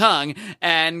bite his tongue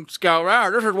and go,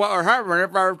 this is what would happen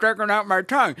if I was sticking out my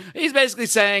tongue. He's basically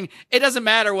saying, it doesn't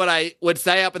matter what I would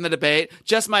say up in the debate,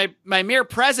 just my mere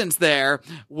presence there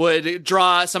would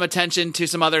draw some attention to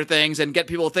some other things and get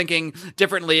people thinking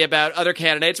differently about other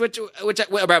candidates, which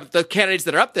about the candidates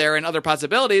that are up there and other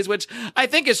possibilities, which I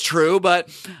think is true, but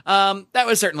that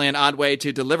was certainly an odd way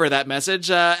to deliver that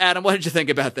message. Adam, what did you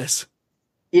think about this?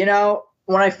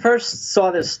 When I first saw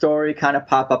this story kind of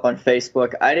pop up on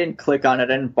Facebook, I didn't click on it, I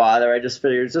didn't bother. I just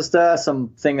figured it's just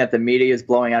something that the media is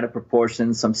blowing out of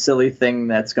proportion, some silly thing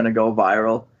that's going to go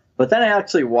viral. But then I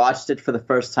actually watched it for the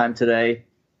first time today,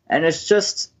 and it's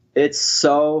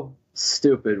so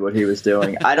stupid what he was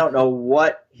doing. I don't know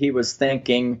what he was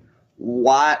thinking,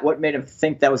 what made him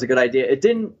think that was a good idea. It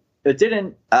didn't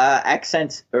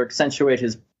accent or accentuate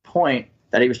his point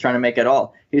that he was trying to make at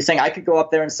all. He was saying, I could go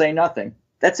up there and say nothing.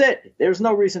 That's it. There's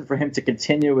no reason for him to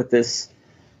continue with this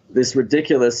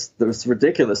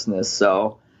ridiculousness.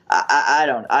 So I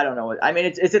don't know. I mean,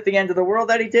 is it the end of the world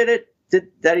that he did it?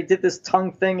 That he did this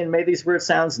tongue thing and made these weird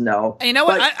sounds? No. You know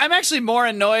what? I'm actually more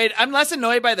annoyed. I'm less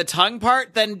annoyed by the tongue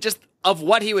part than just of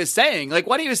what he was saying. Like,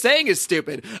 what he was saying is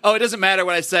stupid. Oh, it doesn't matter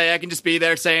what I say. I can just be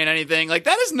there saying anything. Like,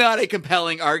 that is not a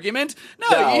compelling argument.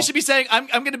 No. You should be saying, I'm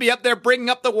going to be up there bringing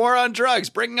up the war on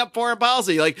drugs, bringing up foreign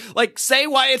policy. Like say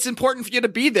why it's important for you to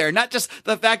be there, not just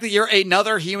the fact that you're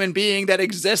another human being that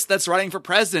exists that's running for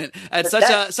president.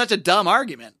 It's such a dumb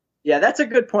argument. Yeah, that's a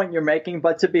good point you're making.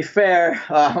 But to be fair,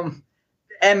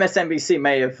 MSNBC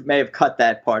may have cut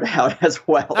that part out as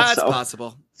well. That's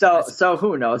possible. So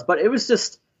who knows? But it was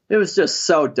just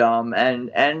so dumb,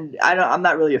 and I'm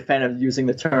not really a fan of using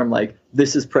the term like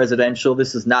this is presidential,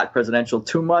 this is not presidential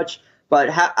too much. But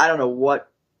I don't know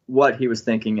what he was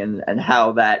thinking and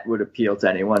how that would appeal to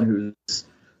anyone who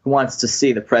wants to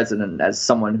see the president as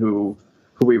someone who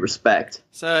we respect.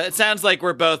 So it sounds like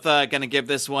we're both going to give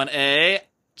this one a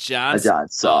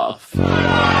JohnsOFF.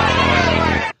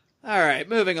 All right,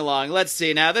 moving along. Let's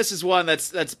see. Now, this is one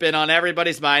that's been on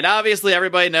everybody's mind. Obviously,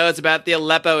 everybody knows about the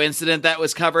Aleppo incident that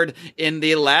was covered in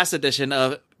the last edition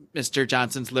of Mr.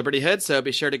 Johnson's LibertyHood, so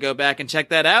be sure to go back and check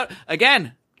that out.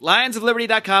 Again,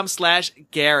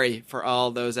 lionsofliberty.com/Gary for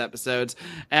all those episodes.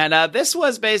 And this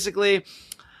was basically...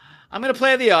 I'm going to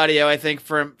play the audio, I think,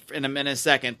 in a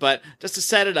second, but just to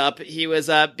set it up, he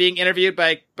was being interviewed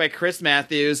by Chris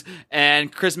Matthews,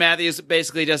 and Chris Matthews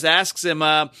basically just asks him...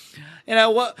 what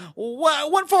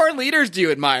foreign leaders do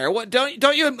you admire? What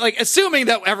don't you like? Assuming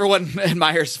that everyone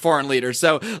admires foreign leaders,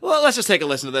 so let's just take a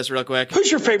listen to this real quick.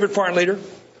 Who's your favorite foreign leader?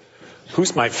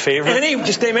 Who's my favorite?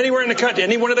 Just name anywhere in the country,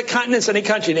 any one of the continents, any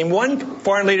country. Name one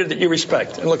foreign leader that you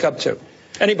respect and look up to.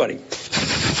 Anybody?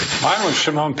 Mine was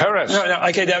Shimon Peres. No,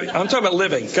 okay, I'm talking about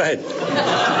living. Go ahead.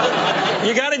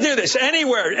 You got to do this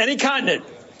anywhere, any continent.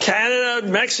 Canada,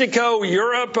 Mexico,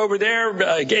 Europe over there,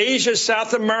 Asia,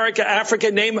 South America,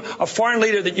 Africa, name a foreign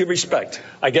leader that you respect.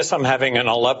 I guess I'm having an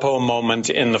Aleppo moment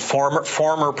in the former president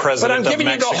of Mexico. But I'm giving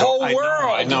you the whole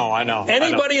world. I know.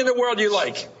 Anybody in the world you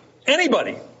like.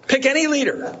 Anybody. Pick any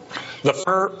leader. The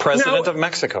former president of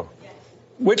Mexico.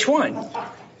 Which one?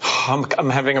 I'm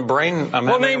having a brain.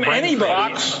 Name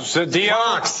anybody. Fox. Okay,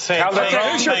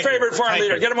 who's your favorite foreign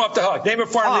leader? Get him off the hook. Name a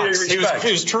foreign leader you respect.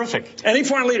 He was terrific. Any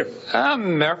foreign leader?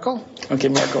 Merkel. Okay,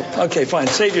 Merkel. Okay, fine.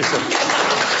 Save yourself.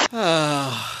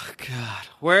 Oh God,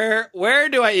 where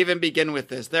do I even begin with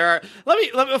this? Let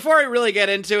me before I really get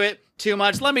into it too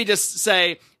much. Let me just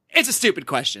say it's a stupid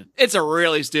question. It's a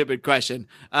really stupid question.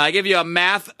 I give you a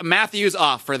Matthews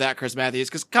off for that, Chris Matthews,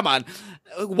 because come on.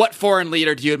 What foreign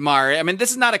leader do you admire? I mean,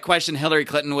 this is not a question Hillary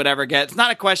Clinton would ever get. It's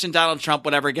not a question Donald Trump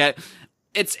would ever get.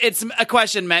 It's a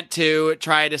question meant to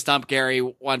try to stump Gary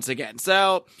once again.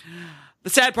 So the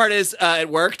sad part is it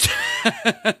worked.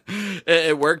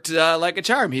 It worked like a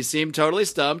charm. He seemed totally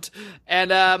stumped.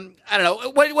 And I don't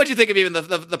know. What do you think of even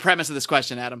the premise of this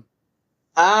question, Adam?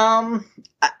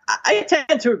 I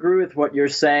tend to agree with what you're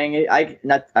saying. I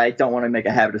don't want to make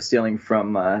a habit of stealing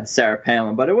from Sarah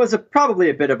Palin, but it was probably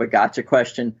a bit of a gotcha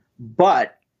question.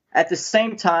 But at the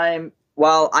same time,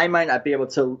 while I might not be able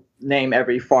to name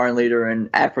every foreign leader in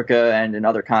Africa and in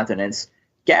other continents,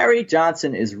 Gary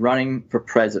Johnson is running for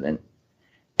president.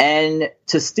 And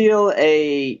to steal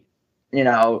a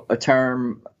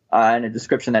term and a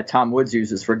description that Tom Woods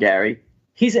uses for Gary,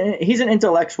 he's an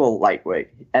intellectual lightweight,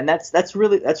 and that's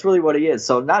really what he is.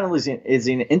 So not only is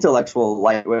he an intellectual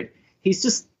lightweight, he's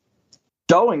just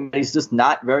showing that he's just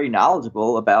not very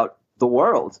knowledgeable about the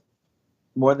world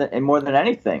more than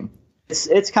anything.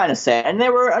 It's kind of sad. And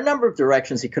there were a number of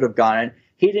directions he could have gone in.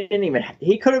 He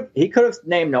could have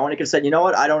named no one. He could have said, you know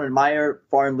what, I don't admire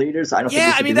foreign leaders. I don't think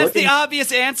we should be that's looking. the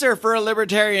obvious answer for a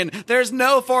libertarian. There's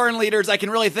no foreign leaders I can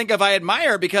really think of I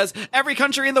admire because every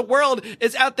country in the world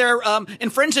is out there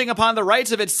infringing upon the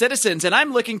rights of its citizens, and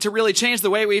I'm looking to really change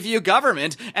the way we view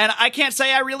government, and I can't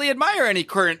say I really admire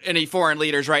any foreign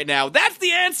leaders right now. That's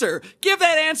the answer. Give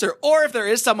that answer. Or if there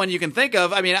is someone you can think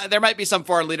of, I mean, there might be some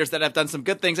foreign leaders that have done some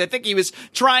good things. I think he was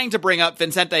trying to bring up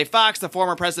Vicente Fox, the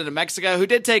former president of Mexico, who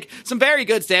did take some very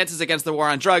good stances against the war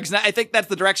on drugs. And I think that's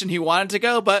the direction he wanted to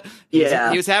go, but he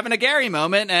was having a Gary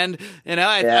moment. And,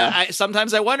 I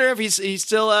sometimes I wonder if he's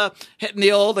still hitting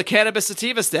the cannabis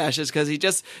sativa stashes because he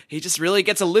just really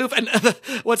gets aloof. And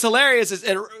what's hilarious is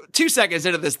 2 seconds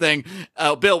into this thing,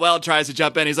 Bill Weld tries to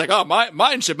jump in. He's like, oh,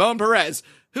 mine's Shimon Peres,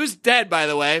 who's dead, by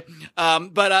the way.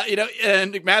 And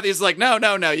Matthews is like, no,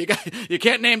 you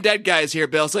can't name dead guys here,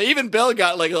 Bill. So even Bill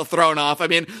got like a little thrown off. I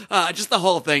mean, just the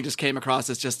whole thing just came across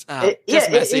as just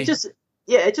messy.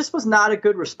 It just was not a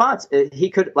good response. He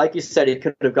could, like you said, he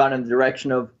could have gone in the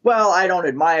direction of, well, I don't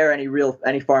admire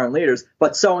any foreign leaders,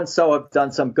 but so-and-so have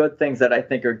done some good things that I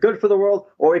think are good for the world.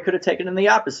 Or he could have taken in the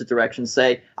opposite direction,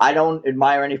 say, I don't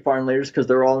admire any foreign leaders because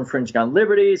they're all infringing on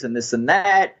liberties and this and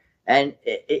that. And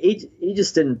he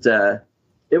just didn't.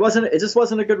 It just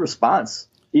wasn't a good response.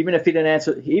 Even if he didn't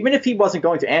answer, even if he wasn't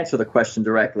going to answer the question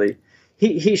directly,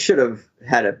 he should have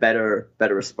had a better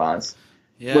response.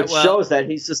 Yeah, which shows that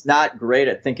he's just not great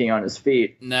at thinking on his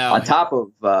feet. No, on top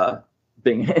of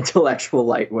being an intellectual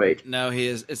lightweight. No, he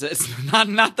is. It's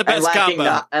not the best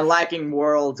combo. And lacking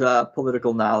world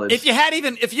political knowledge.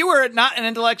 If you were not an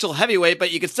intellectual heavyweight,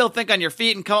 but you could still think on your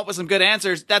feet and come up with some good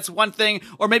answers, that's one thing.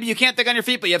 Or maybe you can't think on your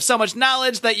feet, but you have so much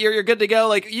knowledge that you're good to go.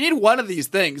 Like, you need one of these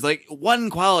things, like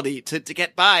one quality to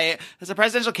get by as a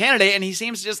presidential candidate, and he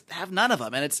seems to just have none of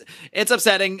them, and it's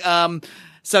upsetting.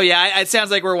 So yeah, it sounds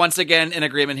like we're once again in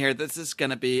agreement here. This is going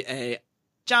to be a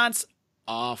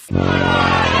JohnsOFF.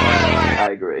 I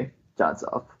agree.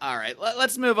 JohnsOFF. All right,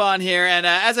 let's move on here. And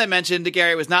as I mentioned,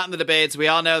 Gary was not in the debates. We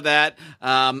all know that.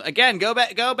 Again, go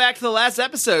back to the last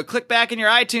episode. Click back in your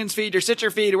iTunes feed, your Stitcher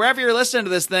feed, wherever you're listening to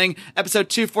this thing, episode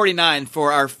 249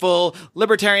 for our full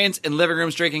Libertarians in Living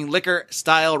Rooms Drinking Liquor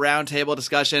style roundtable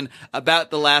discussion about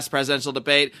the last presidential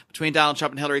debate between Donald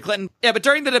Trump and Hillary Clinton. Yeah, but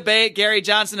during the debate, Gary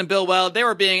Johnson and Bill Weld, they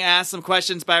were being asked some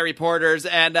questions by reporters,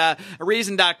 and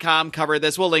Reason.com covered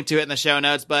this. We'll link to it in the show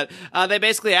notes, but they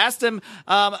basically asked him,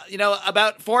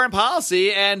 about foreign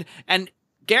policy, and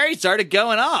Gary started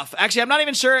going off. Actually, I'm not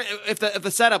even sure if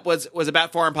the setup was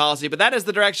about foreign policy, but that is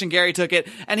the direction Gary took it.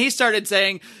 And he started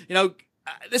saying,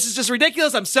 this is just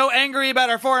ridiculous. I'm so angry about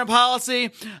our foreign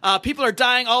policy. People are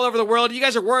dying all over the world. You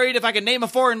guys are worried if I can name a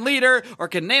foreign leader or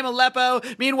can name Aleppo.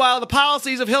 Meanwhile, the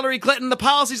policies of Hillary Clinton, the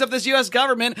policies of this U.S.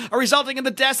 government are resulting in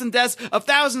the deaths of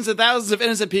thousands and thousands of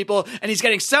innocent people. And he's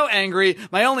getting so angry.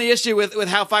 My only issue with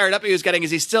how fired up he was getting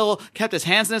is he still kept his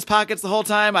hands in his pockets the whole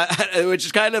time,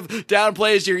 which kind of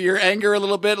downplays your anger a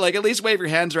little bit. Like, at least wave your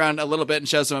hands around a little bit and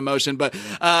show some emotion. But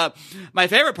my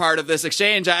favorite part of this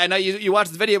exchange, I know you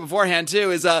watched the video beforehand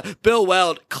too, is Bill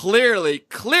Weld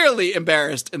clearly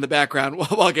embarrassed in the background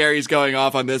while Gary's going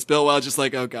off on this. Bill Weld just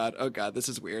like, oh god, this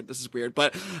is weird.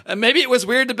 But maybe it was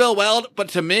weird to Bill Weld, but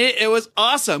to me it was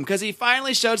awesome because he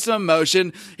finally showed some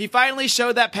emotion. He finally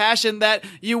showed that passion that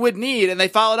you would need. And they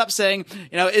followed up saying,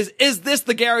 is this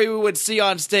the Gary we would see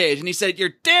on stage? And he said,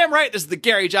 you're damn right, this is the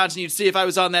Gary Johnson you'd see if I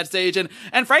was on that stage. And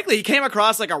frankly, he came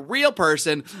across like a real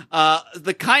person.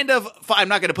 The kind of, I'm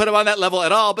not going to put him on that level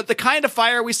at all, but the kind of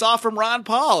fire we saw from Ron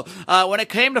Paul when it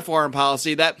came to foreign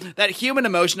policy, that human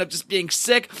emotion of just being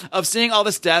sick of seeing all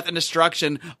this death and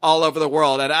destruction all over the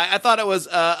world. And I thought it was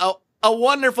a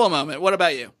wonderful moment. What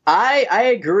about you?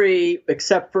 I agree,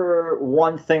 except for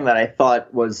one thing that I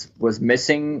thought was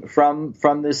missing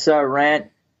from this rant,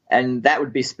 and that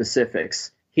would be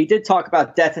specifics. He did talk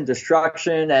about death and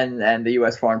destruction and the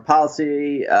U.S. foreign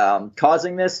policy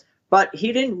causing this, but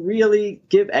he didn't really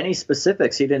give any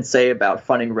specifics. He didn't say about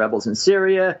funding rebels in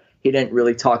Syria. He didn't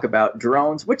really talk about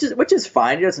drones, which is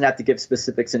fine. He doesn't have to give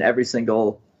specifics in every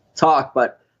single talk,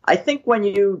 but I think when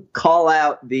you call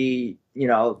out the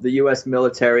U.S.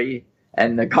 military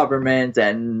and the government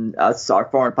and us, our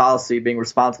foreign policy being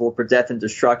responsible for death and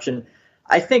destruction,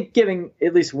 I think giving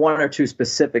at least one or two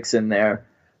specifics in there,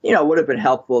 would have been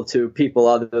helpful to people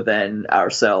other than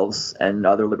ourselves and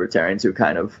other libertarians who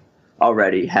kind of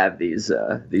already have these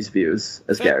views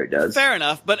as Gary does. Fair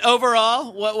enough. But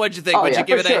overall, what'd you think? Oh, Would you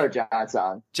give for it sure,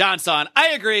 Johnson. Johnson. I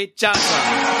agree.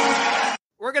 Johnson.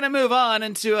 We're going to move on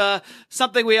into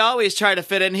something we always try to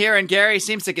fit in here, and Gary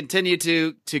seems to continue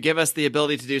to give us the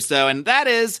ability to do so, and that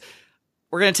is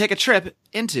we're going to take a trip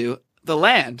into the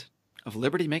land of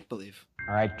Liberty Make-Believe.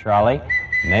 All right, Trolley,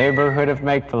 neighborhood of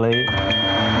make-believe.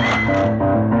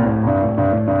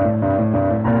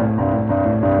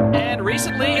 And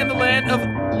recently in the land of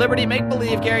Liberty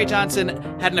Make-Believe, Gary Johnson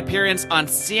had an appearance on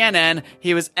CNN.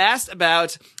 He was asked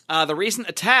about the recent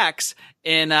attacks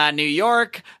in New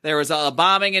York. There was a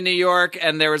bombing in New York,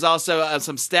 and there was also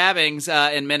some stabbings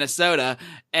in Minnesota.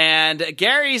 And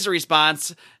Gary's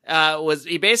response was,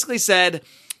 he basically said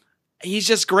he's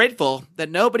just grateful that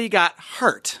nobody got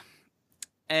hurt.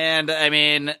 And I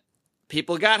mean,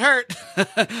 people got hurt.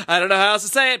 I don't know how else to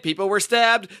say it. People were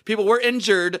stabbed. People were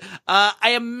injured.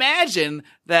 I imagine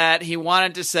that he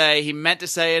meant to say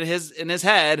in his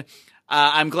head,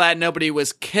 I'm glad nobody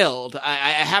was killed.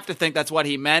 I have to think that's what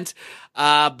he meant.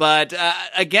 But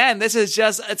again, this is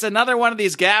it's another one of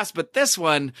these gaffes, but this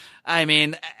one, I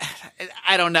mean,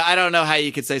 I don't know how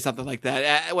you could say something like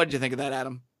that. What did you think of that,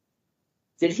 Adam?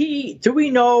 Do we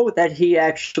know that he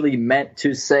actually meant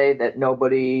to say that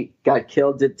nobody got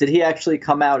killed? Did he actually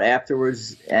come out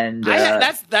afterwards and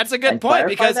that's a good point,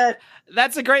 because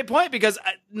that's a great point, because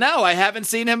no, I haven't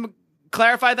seen him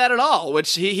clarify that at all,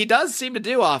 which he does seem to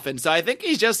do often. So I think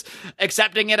he's just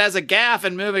accepting it as a gaffe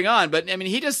and moving on. But I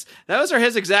mean, those are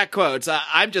his exact quotes.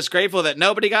 I'm just grateful that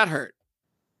nobody got hurt.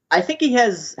 I think he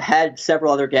has had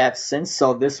several other gaffes since,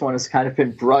 so this one has kind of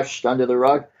been brushed under the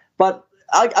rug. But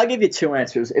I'll give you two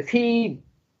answers. If he,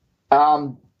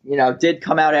 did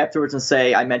come out afterwards and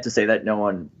say, I meant to say that no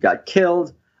one got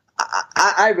killed,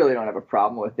 I really don't have a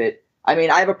problem with it. I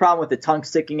mean, I have a problem with the tongue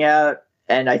sticking out,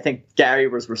 and I think Gary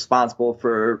was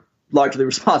largely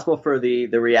responsible for the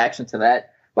reaction to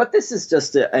that. But this is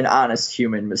just an honest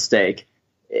human mistake,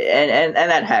 and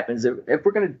that happens. If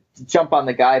we're going to jump on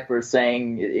the guy for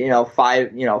saying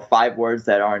five words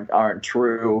that aren't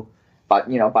true, but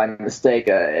by mistake,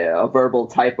 a verbal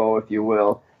typo, if you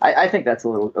will, I think that's a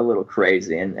little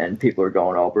crazy, and people are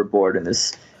going overboard in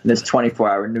this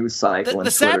 24-hour news cycle.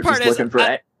 The sad part is,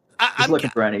 I'm looking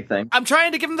for anything. I'm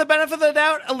trying to give him the benefit of the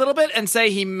doubt a little bit and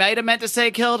say he might have meant to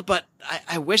say killed, but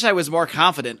I wish I was more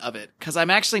confident of it, because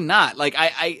I'm actually not. Like,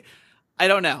 I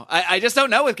don't know. I just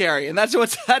don't know with Gary, and that's what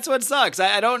sucks.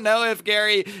 I don't know if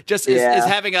Gary just is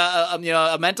having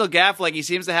a mental gaffe like he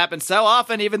seems to happen so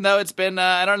often, even though it's been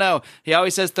I don't know. He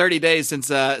always says 30 days since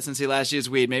he last used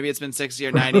weed. Maybe it's been 60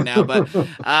 or 90 now, but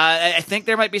I think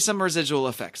there might be some residual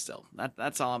effect still.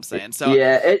 That's all I'm saying. So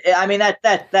yeah, I mean that's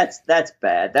bad.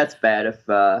 That's bad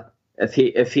if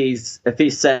he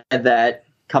said that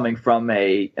coming from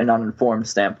an uninformed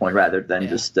standpoint rather than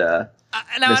just.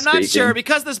 Now, I'm not sure,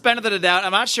 because this benefit of the doubt,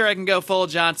 I'm not sure I can go full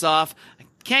JohnsOFF.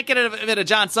 can't get rid of it a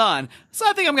Johns on. So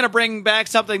I think I'm going to bring back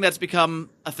something that's become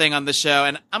a thing on the show,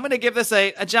 and I'm going to give this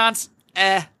a Johns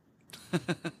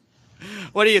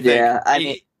What do you think?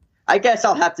 Yeah, I guess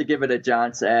I'll have to give it a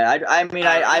Johns.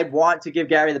 I want to give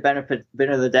Gary the benefit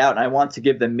of the doubt, and I want to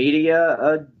give the media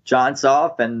a Johns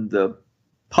off and the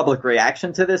public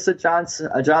reaction to this a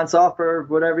Johns off, or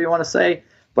whatever you want to say.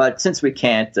 But since we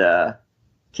can't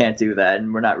do that,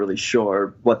 and we're not really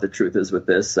sure what the truth is with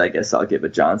this, I guess I'll give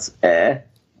it Johns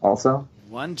also.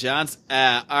 One Johns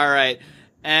all right.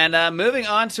 And moving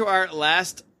on to our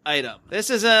last item. This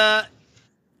is a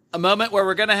moment where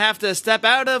we're going to have to step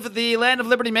out of the land of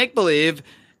liberty make-believe,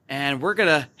 and we're going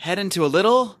to head into a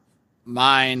little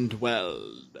mind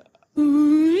weld.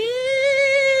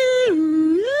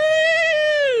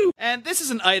 And this is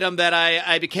an item that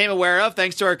I became aware of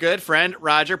thanks to our good friend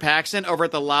Roger Paxton over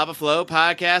at the Lava Flow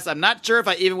podcast. I'm not sure if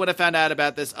I even would have found out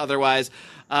about this otherwise,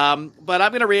 but I'm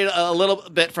going to read a little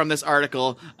bit from this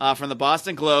article from the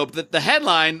Boston Globe. The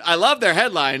headline, I love their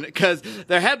headline, because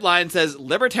their headline says,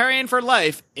 "Libertarian for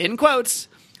Life," in quotes,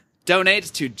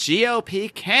 donates to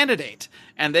GOP candidate.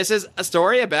 And this is a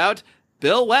story about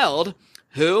Bill Weld,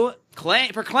 who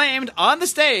proclaimed on the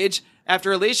stage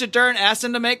after Alicia Dern asked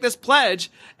him to make this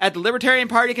pledge at the Libertarian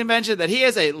Party convention that he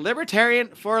is a libertarian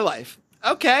for life.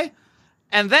 Okay.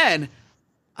 And then,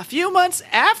 a few months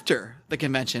after the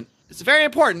convention, it's very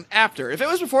important, after. If it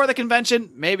was before the convention,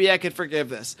 maybe I could forgive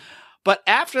this. But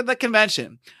after the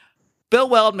convention, Bill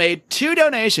Weld made 2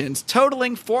 donations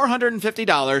totaling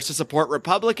 $450 to support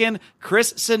Republican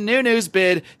Chris Sununu's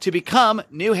bid to become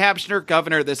New Hampshire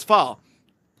governor this fall.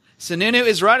 Sununu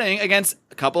is running against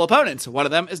a couple opponents. One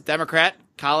of them is Democrat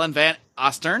Colin Van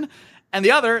Ostern, and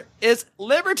the other is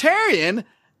Libertarian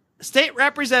State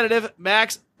Representative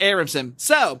Max Abramson.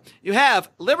 So, you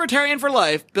have Libertarian for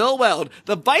Life, Bill Weld,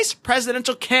 the vice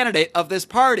presidential candidate of this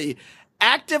party,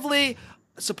 actively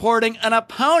supporting an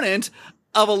opponent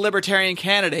of a libertarian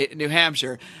candidate in New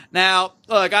Hampshire. Now,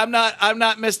 look, I'm not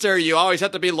Mr. You always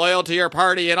have to be loyal to your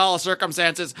party in all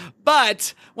circumstances,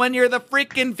 but when you're the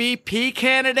freaking VP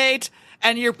candidate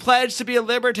and you're pledged to be a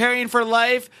libertarian for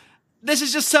life, this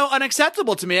is just so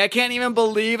unacceptable to me. I can't even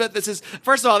believe it. This is,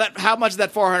 first of all, how much is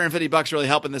that $450 really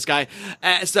helping this guy?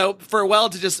 So for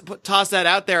Weld to just toss that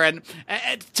out there, and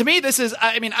to me, this is,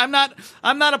 I'm not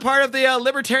a part of the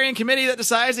Libertarian committee that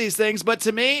decides these things, but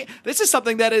to me, this is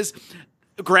something that is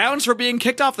grounds for being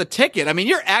kicked off the ticket. I mean,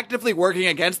 you're actively working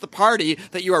against the party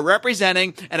that you are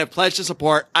representing and have pledged to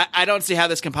support. I don't see how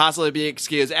this can possibly be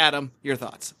excused. Adam, your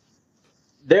thoughts?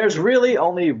 There's really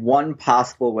only one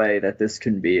possible way that this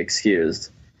can be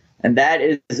excused, and that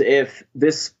is if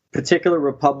this particular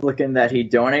Republican that he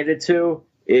donated to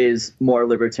is more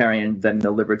libertarian than the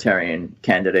libertarian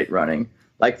candidate running.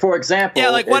 Like, for example... Yeah,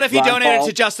 like, what if he donated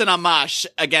to Justin Amash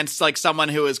against, like, someone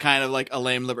who is kind of, like, a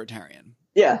lame libertarian?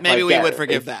 Yeah. Maybe we would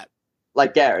forgive that.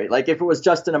 Like Gary. Like, if it was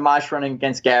Justin Amash running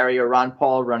against Gary or Ron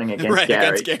Paul running against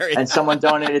Gary, and someone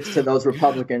donated to those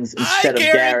Republicans instead of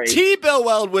Gary... I guarantee Bill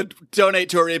Weld would donate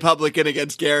to a Republican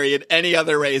against Gary in any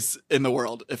other race in the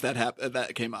world if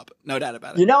that came up. No doubt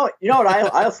about it. You know what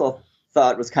I also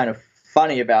thought was kind of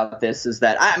funny about this is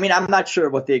that, I'm not sure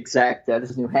what the exact... this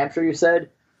is New Hampshire, you said?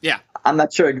 Yeah. I'm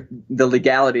not sure the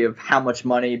legality of how much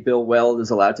money Bill Weld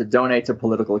is allowed to donate to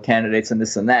political candidates and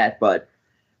this and that, but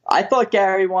I thought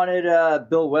Gary wanted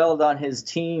Bill Weld on his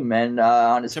team and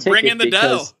on his ticket bring in the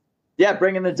dough. Yeah,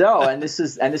 bring in the dough, and this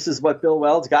is what Bill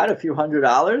Weld's got, a few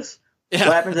 $100. Yeah.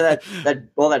 What happened to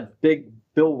that big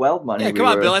Bill Weld money? Yeah, come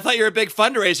on, Bill. I thought you were a big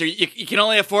fundraiser. You can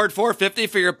only afford $450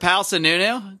 for your pal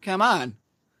Sununu. Come on,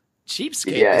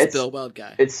 cheapskate. Yeah, this Bill Weld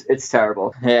guy. It's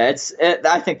terrible. Yeah,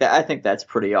 I think that's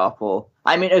pretty awful.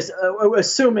 I mean,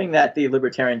 assuming that the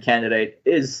Libertarian candidate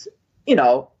is,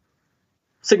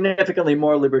 significantly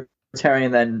more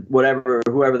libertarian than whoever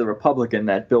the Republican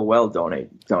that Bill Weld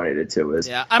donated to is.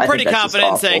 Yeah, I'm pretty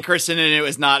confident in saying Chris Sununu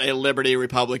is not a Liberty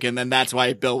Republican, then that's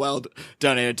why Bill Weld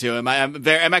donated to him. I'm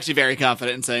actually very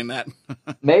confident in saying that.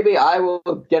 Maybe I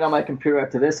will get on my computer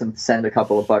after this and send a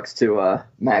couple of bucks to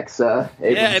Max Abramson.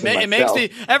 Yeah, it makes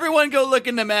me. Everyone go look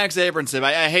into Max Abramson.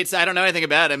 I don't know anything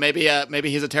about him. Maybe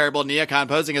he's a terrible neocon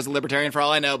posing as a libertarian for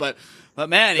all I know, but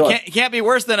man, he can't be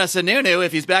worse than a Sununu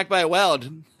if he's backed by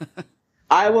Weld.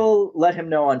 I will let him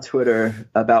know on Twitter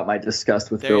about my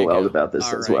disgust with Bill Weld about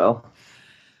this as well.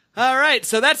 All right,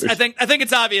 so that's I think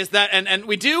it's obvious that, and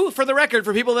we do, for the record,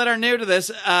 for people that are new to this,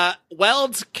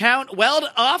 Weld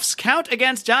offs count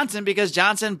against Johnson because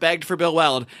Johnson begged for Bill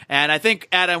Weld, and I think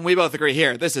Adam, we both agree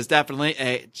here. This is definitely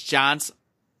a Johns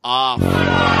off,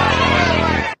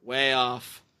 way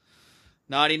off,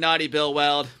 naughty Bill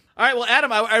Weld. All right, well,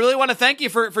 Adam, I really want to thank you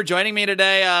for joining me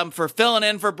today, for filling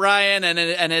in for Brian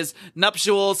and his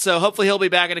nuptials. So hopefully he'll be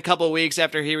back in a couple of weeks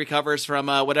after he recovers from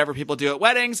whatever people do at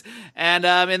weddings. And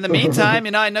in the meantime,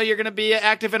 I know you're going to be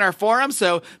active in our forum,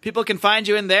 so people can find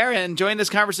you in there and join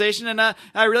this conversation. And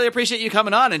I really appreciate you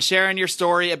coming on and sharing your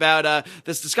story about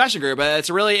this discussion group. It's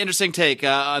a really interesting take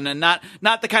on not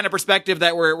the kind of perspective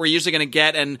that we're usually going to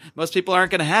get, and most people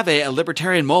aren't going to have a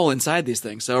libertarian mole inside these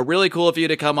things. So really cool of you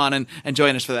to come on and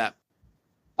join us for that.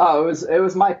 Oh, it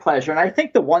was my pleasure. And I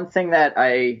think the one thing that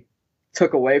I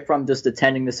took away from just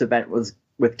attending this event was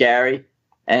with Gary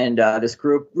and this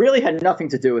group really had nothing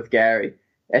to do with Gary.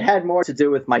 It had more to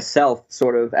do with myself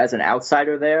sort of as an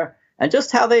outsider there and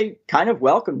just how they kind of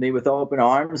welcomed me with open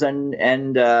arms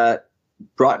and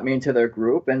brought me into their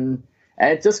group. And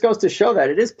it just goes to show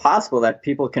that it is possible that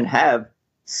people can have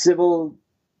civil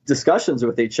discussions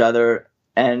with each other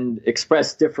and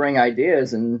express differing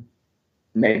ideas and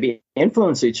maybe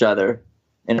influence each other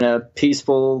in a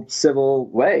peaceful, civil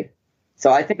way. So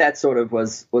I think that sort of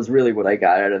was really what I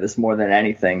got out of this more than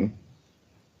anything.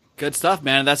 Good stuff,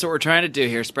 man. That's what we're trying to do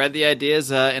here. Spread the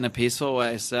ideas in a peaceful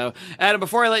way. So, Adam,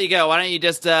 before I let you go, why don't you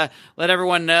just let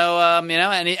everyone know,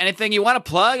 anything you want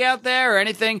to plug out there or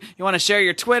anything you want to share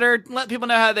your Twitter, let people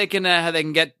know how they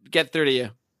can get through to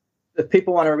you. If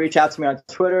people want to reach out to me on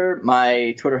Twitter,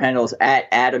 my Twitter handle is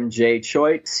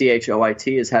 @AdamJChoit.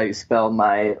 Choit is how you spell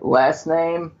my last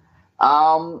name.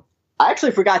 I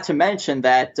actually forgot to mention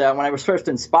that when I was first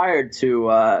inspired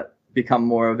to become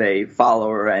more of a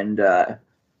follower and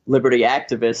liberty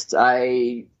activist,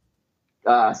 I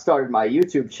started my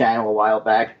YouTube channel a while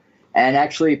back and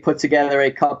actually put together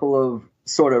a couple of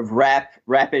sort of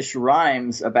rapish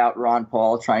rhymes about Ron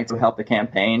Paul trying to help the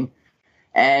campaign.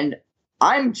 And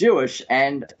I'm Jewish,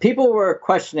 and people were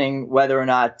questioning whether or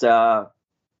not, Ron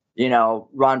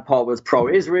Paul was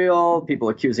pro-Israel, people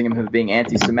accusing him of being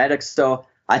anti-Semitic. So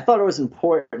I thought it was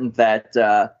important that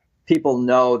people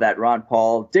know that Ron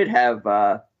Paul did have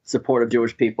support of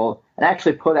Jewish people, and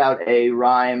actually put out a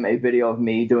video of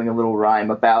me doing a little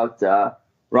rhyme about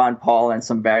Ron Paul and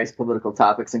some various political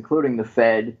topics, including the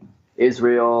Fed,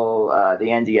 Israel, the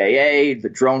NDAA, the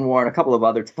drone war, and a couple of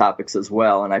other topics as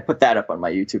well. And I put that up on my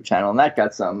YouTube channel, and that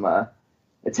got some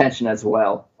attention as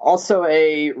well. Also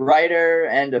a writer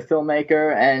and a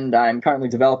filmmaker, and I'm currently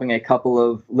developing a couple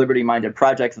of liberty-minded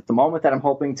projects at the moment that I'm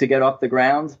hoping to get off the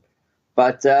ground.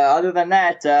 But other than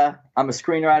that, I'm a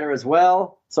screenwriter as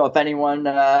well. So if anyone,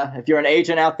 if you're an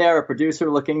agent out there, a producer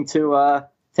looking to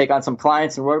take on some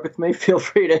clients and work with me, feel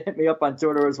free to hit me up on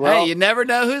Twitter as well. Hey, you never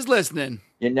know who's listening.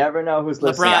 You never know who's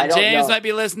listening. LeBron James might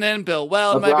be listening. Bill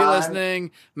Weld might be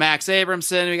listening. Max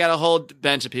Abramson. We got a whole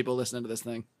bench of people listening to this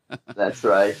thing. That's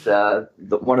right.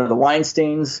 One of the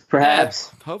Weinsteins, perhaps.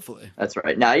 Yeah, hopefully. That's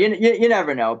right. Now, you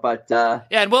never know, but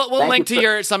and we'll link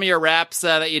to some of your raps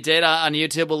that you did on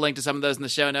YouTube. We'll link to some of those in the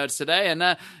show notes today.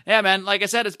 And yeah, man, like I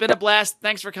said, it's been a blast.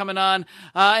 Thanks for coming on.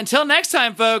 Until next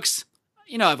time, folks.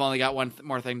 I've only got one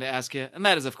more thing to ask you, and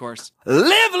that is, of course,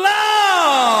 live long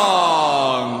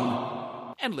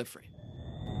and live free.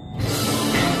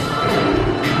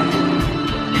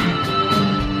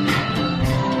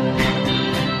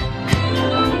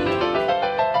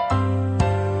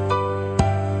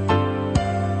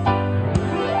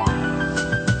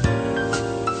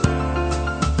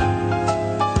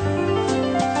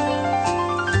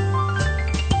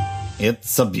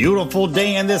 It's a beautiful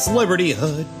day in this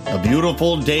LibertyHood, a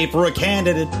beautiful day for a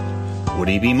candidate. Would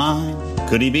he be mine?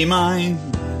 Could he be mine?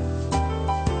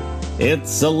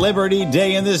 It's a Liberty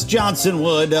day in this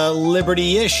Johnsonwood, a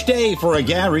Liberty-ish day for a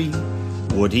Gary.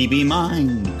 Would he be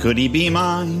mine? Could he be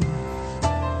mine?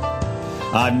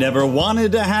 I've never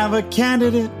wanted to have a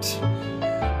candidate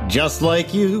just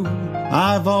like you.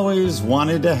 I've always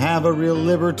wanted to have a real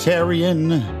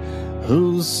libertarian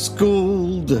who's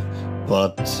schooled.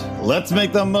 But let's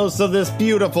make the most of this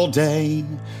beautiful day.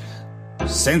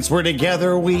 Since we're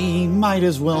together, we might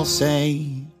as well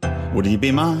say, would he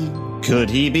be mine? Could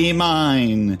he be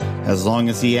mine? As long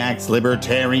as he acts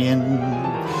libertarian.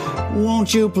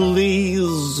 Won't you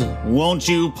please, won't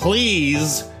you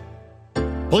please,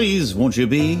 please won't you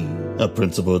be a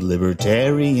principled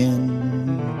libertarian?